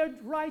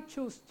declared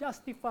righteous,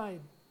 justified.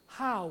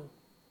 How?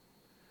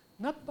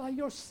 Not by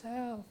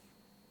yourself,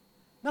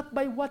 not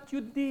by what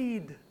you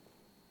did,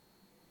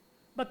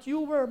 but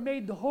you were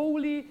made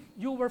holy,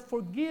 you were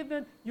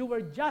forgiven, you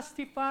were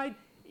justified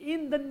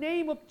in the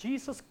name of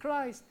Jesus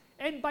Christ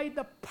and by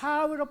the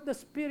power of the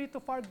Spirit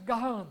of our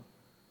God.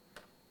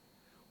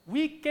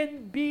 We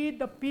can be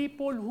the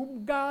people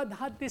whom God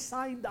had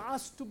designed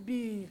us to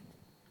be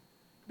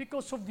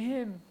because of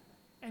Him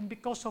and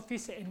because of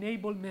His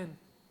enablement.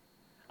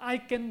 I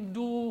can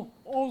do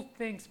all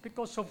things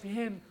because of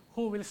Him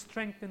who will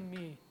strengthen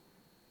me.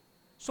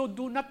 So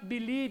do not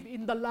believe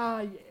in the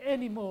lie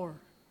anymore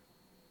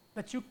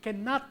that you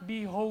cannot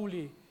be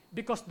holy,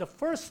 because the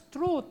first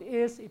truth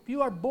is, if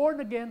you are born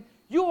again,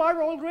 you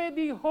are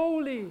already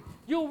holy.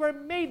 You were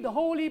made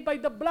holy by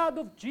the blood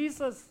of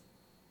Jesus.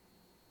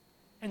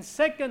 And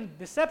second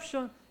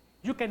deception,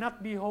 you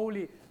cannot be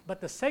holy. But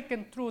the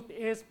second truth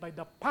is, by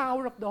the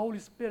power of the Holy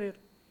Spirit,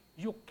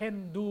 you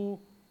can do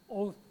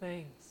all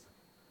things.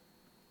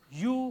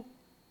 You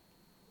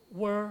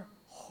were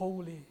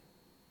holy.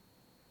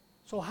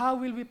 So how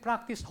will we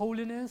practice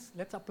holiness?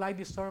 Let's apply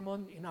this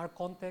sermon in our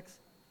context.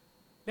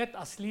 Let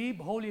us live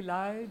holy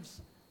lives,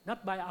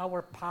 not by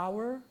our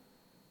power,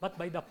 but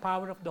by the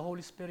power of the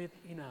Holy Spirit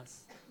in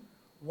us.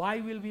 Why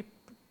will we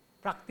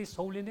practice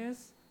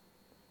holiness?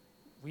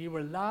 We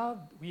were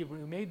loved, we were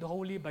made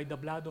holy by the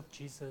blood of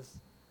Jesus.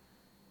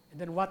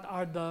 And then what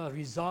are the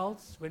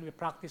results when we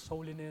practice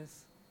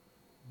holiness?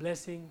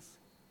 Blessings,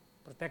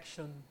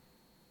 protection,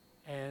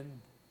 and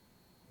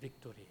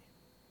victory.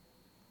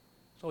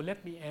 So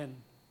let me end.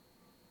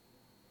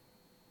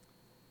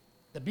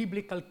 The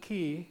biblical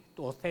key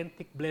to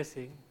authentic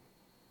blessing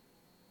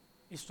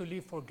is to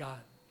live for God.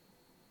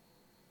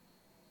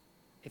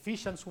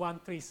 Ephesians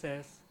 1:3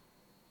 says,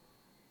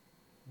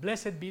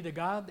 Blessed be the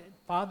God and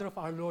Father of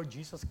our Lord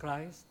Jesus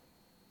Christ.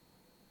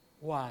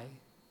 Why?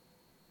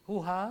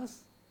 Who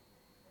has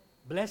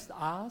blessed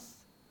us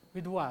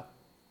with what?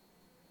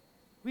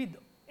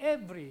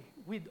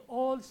 With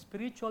all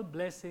spiritual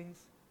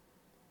blessings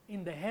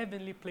in the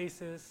heavenly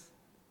places.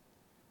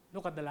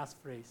 Look at the last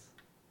phrase.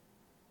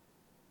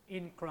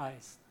 In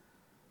Christ.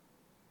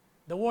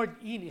 The word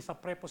in is a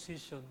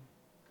preposition.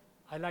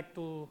 I like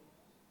to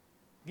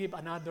give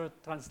another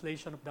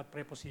translation of that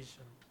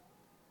preposition.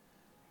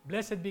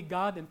 Blessed be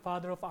God and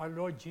Father of our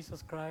Lord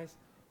Jesus Christ,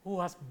 who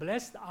has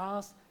blessed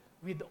us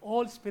with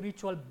all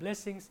spiritual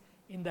blessings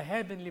in the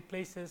heavenly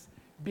places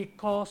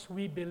because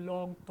we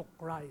belong to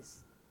Christ.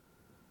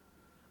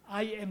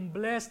 I am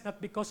blessed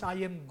not because I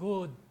am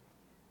good.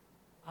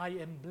 I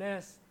am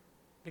blessed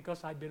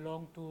because I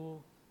belong to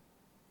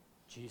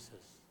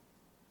Jesus.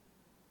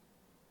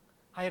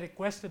 I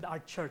requested our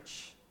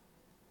church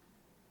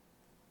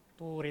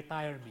to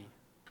retire me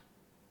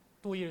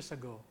 2 years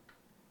ago.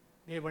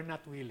 They were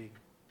not willing.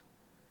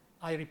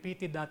 I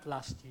repeated that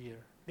last year.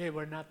 They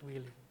were not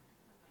willing.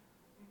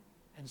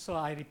 And so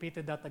I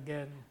repeated that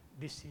again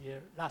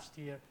last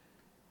year.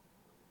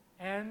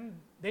 And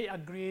they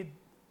agreed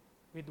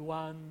with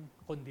one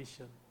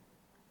condition.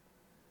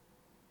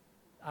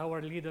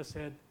 our leader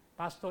said,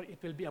 Pastor, it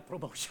will be a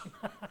promotion.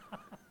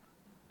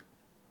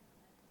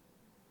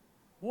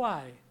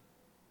 Why?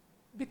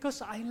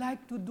 Because I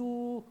like to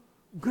do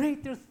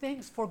greater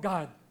things for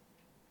God.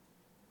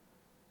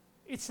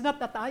 It's not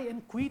that I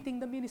am quitting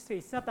the ministry.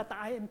 It's not that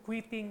I am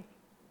quitting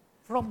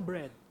from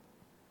bread.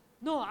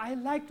 No, I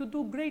like to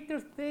do greater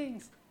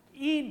things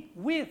in,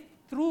 with,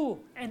 through,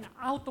 and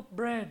out of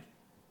bread.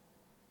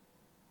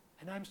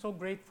 And I'm so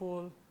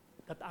grateful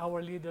that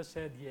our leader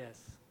said yes.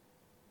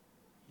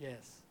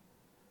 Yes.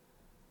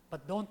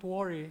 But don't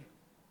worry,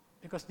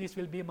 because this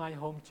will be my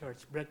home church,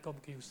 Breadcom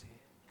QC.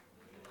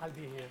 I'll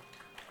be here.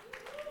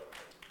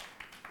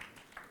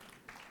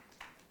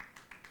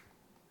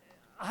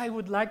 I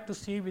would like to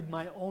see with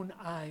my own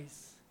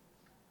eyes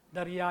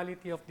the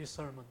reality of this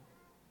sermon.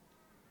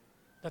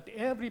 That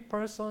every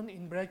person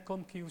in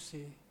Breadcom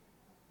QC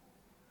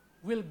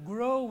will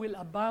grow, will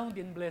abound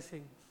in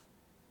blessings,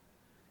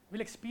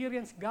 will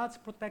experience God's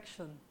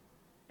protection.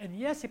 And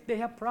yes, if they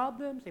have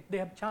problems, if they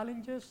have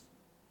challenges,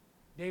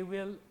 they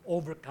will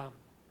overcome.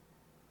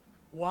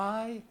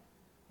 Why?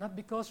 Not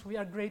because we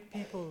are great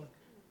people.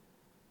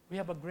 We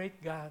have a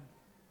great God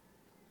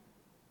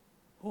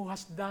who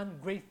has done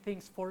great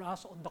things for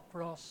us on the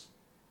cross,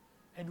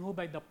 and who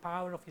by the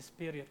power of His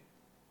Spirit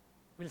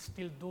will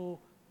still do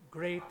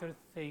greater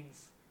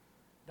things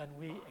than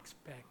we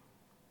expect.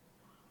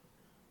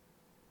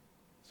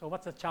 So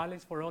what's the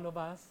challenge for all of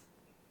us?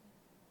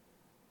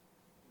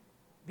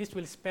 This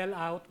will spell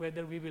out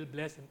whether we will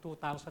bless in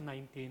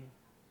 2019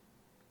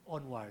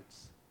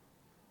 onwards.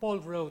 Paul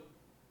wrote,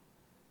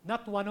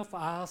 not one of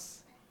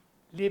us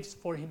lives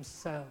for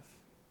himself.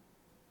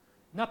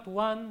 Not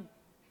one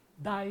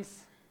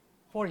dies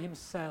for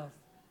himself.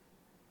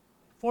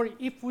 For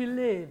if we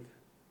live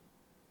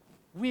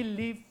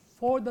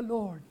for the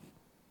Lord.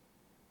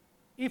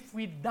 If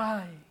we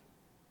die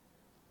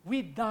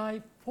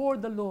for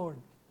the Lord.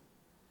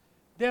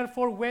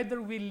 Therefore,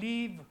 whether we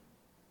live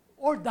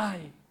or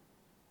die,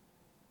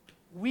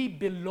 we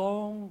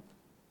belong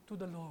to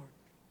the Lord.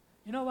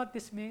 You know what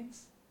this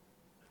means?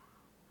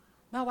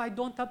 Now I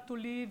don't have to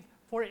live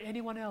for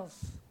anyone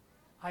else.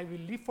 I will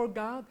live for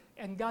God,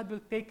 and God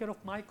will take care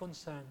of my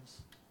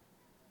concerns.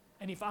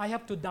 And if I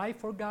have to die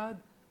for God,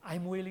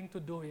 I'm willing to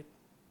do it.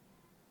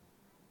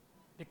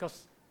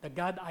 Because the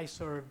God I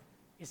serve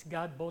is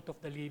God both of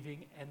the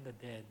living and the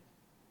dead.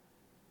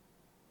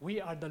 We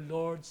are the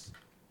Lord's,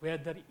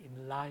 whether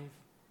in life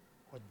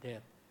or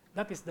death.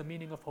 That is the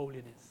meaning of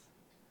holiness.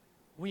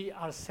 We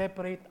are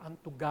separate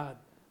unto God.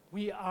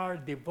 We are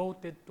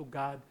devoted to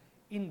God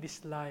in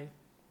this life,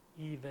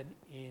 even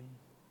in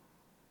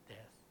death.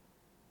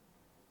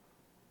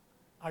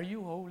 Are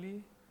you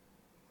holy?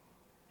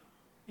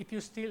 If you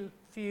still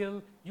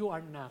feel you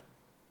are not,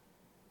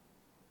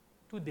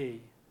 today,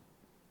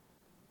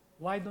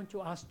 why don't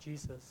you ask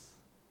Jesus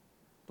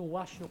to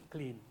wash you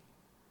clean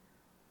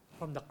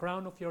from the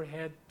crown of your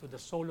head to the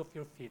sole of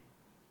your feet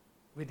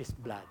with His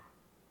blood,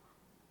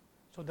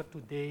 so that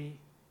today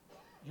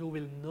you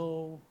will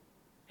know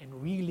and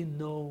really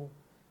know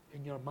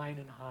in your mind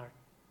and heart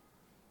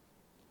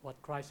what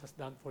Christ has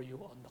done for you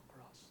on the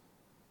cross.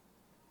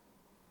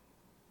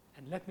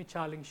 And let me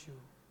challenge you,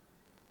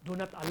 do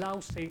not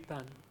allow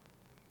Satan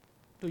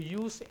to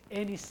use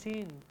any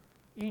sin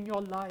in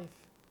your life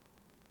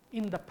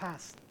in the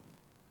past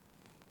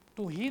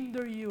to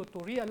hinder you to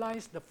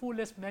realize the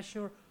fullest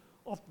measure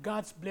of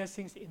God's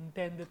blessings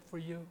intended for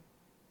you.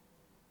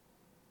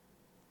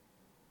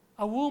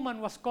 A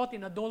woman was caught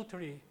in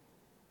adultery,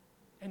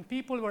 and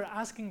people were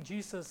asking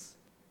Jesus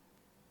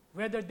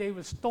whether they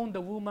will stone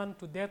the woman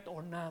to death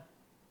or not.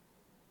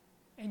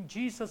 And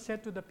Jesus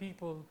said to the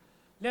people,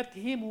 let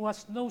him who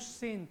has no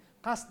sin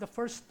cast the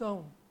first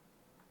stone.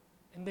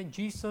 And then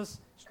Jesus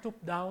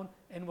stooped down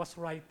and was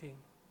writing.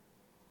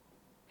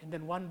 And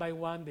then one by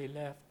one they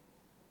left.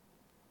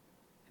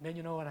 And then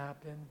you know what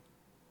happened?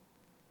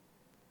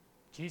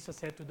 Jesus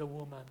said to the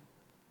woman,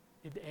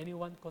 did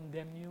anyone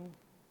condemn you?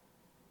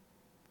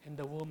 And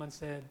the woman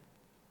said,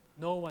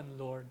 no one,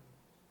 Lord.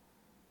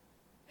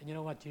 And you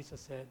know what Jesus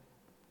said?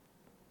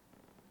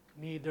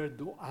 Neither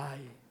do I.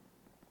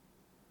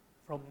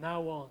 From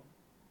now on,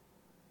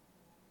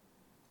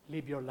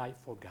 live your life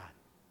for God.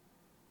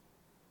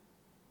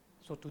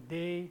 So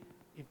today,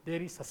 if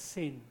there is a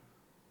sin,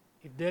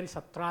 if there is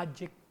a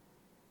tragic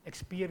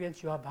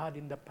experience you have had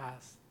in the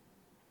past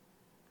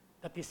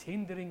that is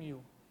hindering you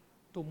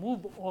to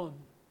move on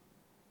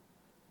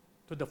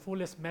to the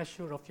fullest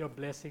measure of your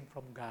blessing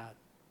from God,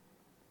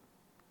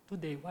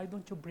 today, why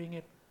don't you bring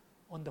it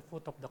on the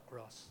foot of the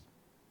cross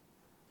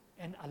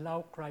and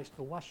allow Christ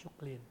to wash you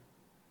clean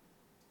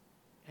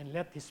and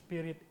let His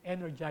Spirit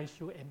energize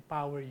you,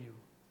 empower you,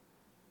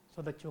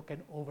 so that you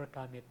can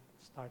overcome it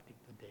starting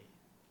today.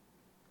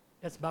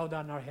 Let's bow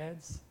down our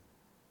heads,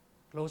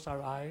 close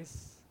our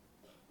eyes,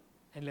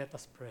 and let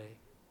us pray.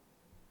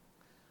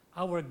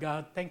 Our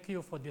God, thank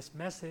you for this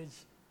message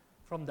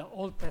from the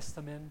Old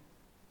Testament,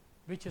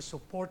 which is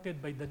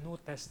supported by the New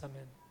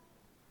Testament,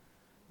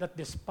 that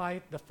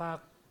despite the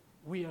fact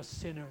we are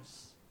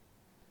sinners,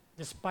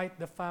 despite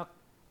the fact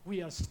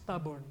we are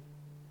stubborn,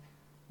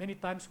 Many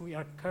times we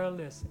are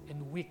careless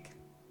and weak.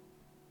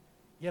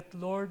 Yet,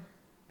 Lord,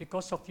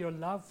 because of your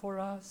love for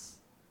us,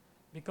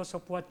 because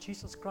of what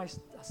Jesus Christ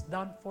has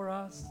done for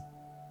us,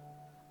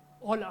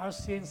 all our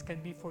sins can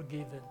be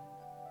forgiven.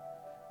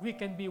 We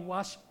can be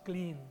washed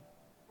clean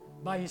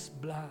by His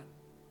blood,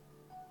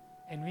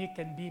 and we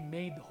can be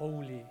made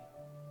holy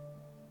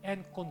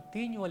and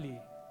continually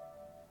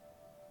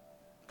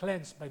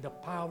cleansed by the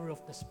power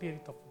of the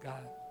Spirit of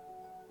God.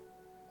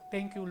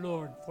 Thank you,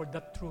 Lord, for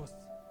that truth.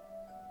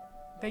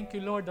 Thank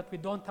you, Lord, that we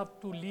don't have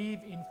to live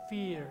in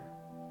fear,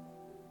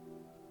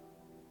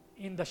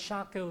 in the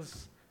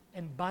shackles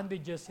and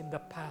bandages in the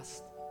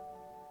past.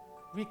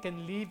 We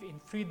can live in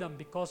freedom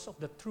because of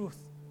the truth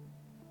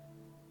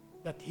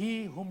that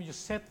He whom you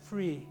set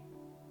free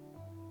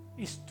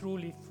is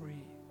truly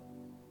free.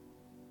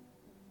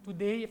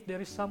 Today, if there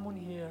is someone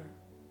here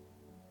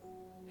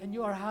and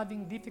you are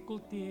having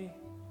difficulty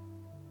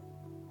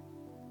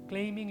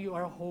claiming you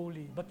are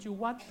holy, but you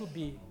want to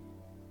be,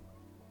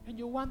 and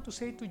you want to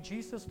say to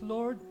Jesus,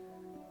 Lord,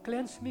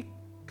 cleanse me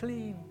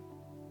clean,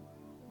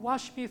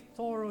 wash me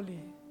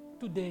thoroughly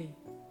today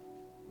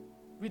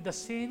with the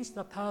sins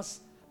that has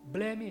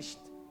blemished,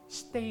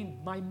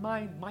 stained my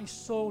mind, my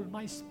soul,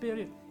 my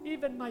spirit,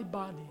 even my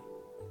body.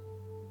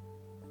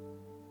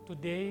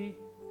 Today,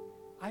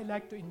 I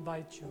like to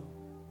invite you,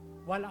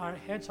 while our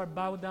heads are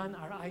bowed down,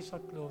 our eyes are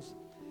closed,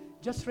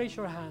 just raise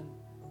your hand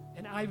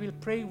and I will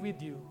pray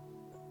with you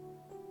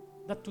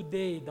that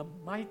today the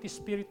mighty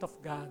Spirit of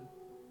God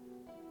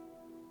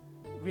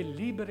will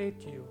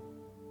liberate you,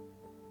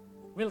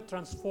 will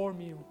transform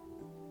you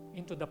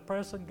into the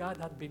person God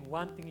had been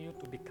wanting you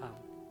to become.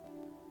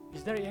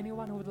 Is there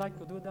anyone who would like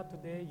to do that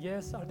today?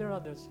 Yes. Are there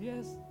others?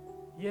 Yes.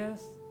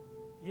 Yes.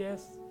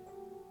 Yes.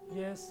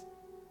 Yes.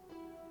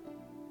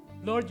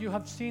 Lord, you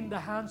have seen the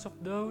hands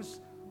of those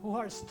who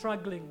are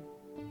struggling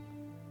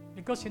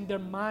because in their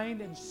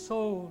mind and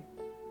soul,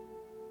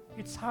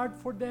 it's hard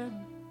for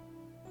them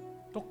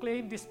to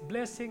claim these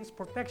blessings,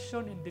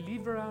 protection, and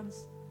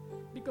deliverance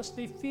because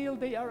they feel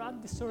they are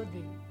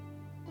undeserving.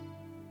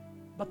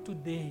 But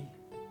today,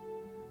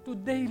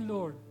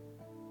 Lord,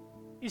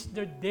 is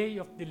their day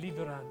of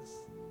deliverance,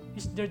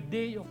 is their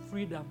day of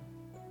freedom.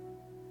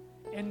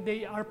 And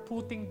they are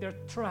putting their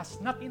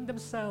trust not in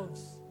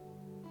themselves,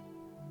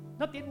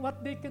 not in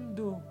what they can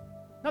do,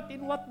 not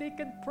in what they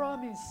can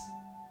promise,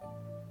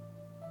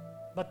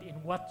 but in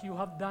what you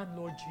have done,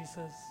 Lord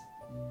Jesus,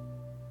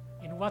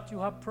 in what you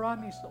have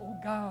promised, O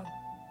God,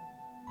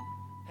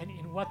 and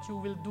in what you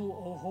will do,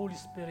 O Holy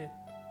Spirit.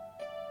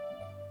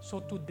 So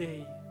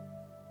today,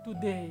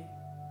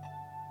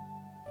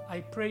 I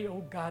pray, O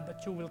God,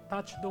 that you will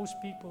touch those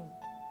people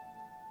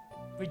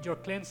with your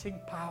cleansing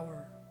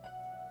power.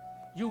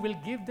 You will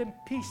give them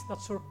peace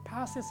that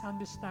surpasses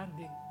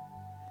understanding,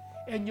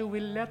 and you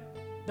will let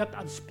that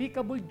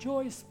unspeakable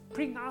joy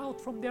spring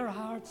out from their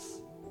hearts,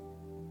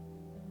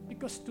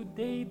 because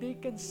today they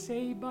can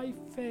say by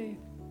faith,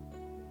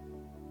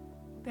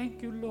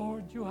 thank you,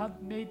 Lord, you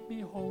have made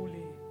me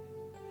holy.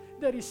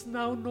 There is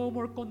now no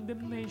more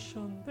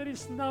condemnation. There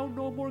is now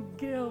no more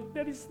guilt.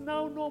 There is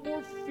now no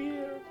more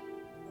fear.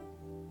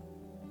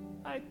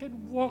 I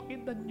can walk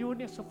in the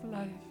newness of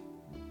life.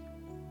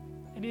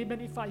 And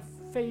even if I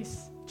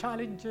face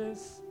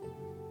challenges,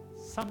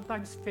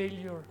 sometimes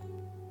failure,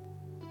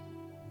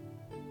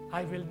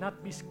 I will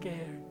not be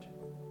scared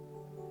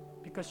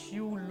because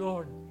you,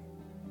 Lord,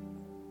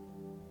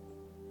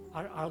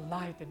 are our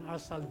light and our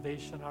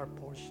salvation, our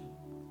portion.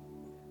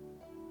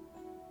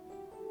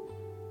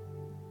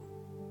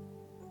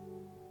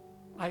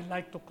 I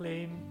like to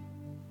claim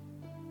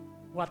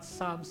what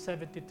Psalm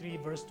 73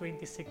 verse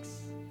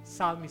 26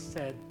 psalmist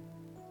said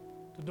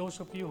to those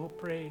of you who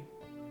prayed.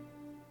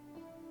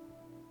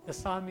 The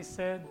psalmist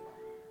said,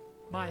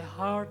 my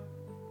heart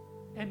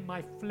and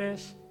my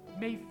flesh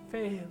may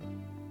fail,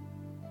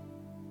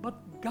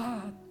 but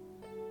God,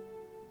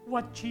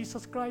 what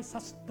Jesus Christ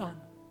has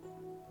done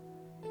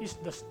is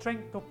the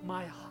strength of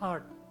my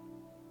heart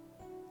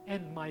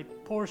and my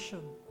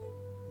portion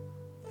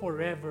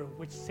forever,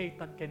 which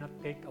Satan cannot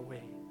take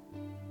away.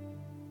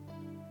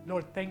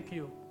 Lord, thank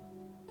you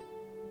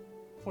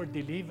for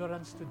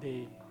deliverance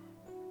today.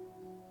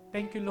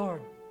 Thank you,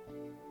 Lord,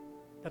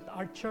 that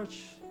our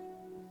church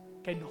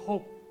can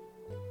hope,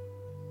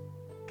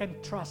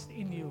 can trust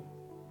in you,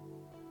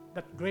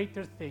 that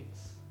greater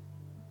things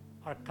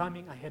are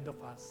coming ahead of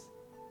us,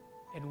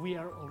 and we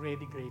are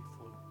already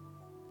grateful.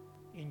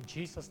 In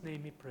Jesus'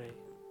 name we pray.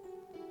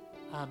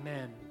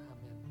 Amen.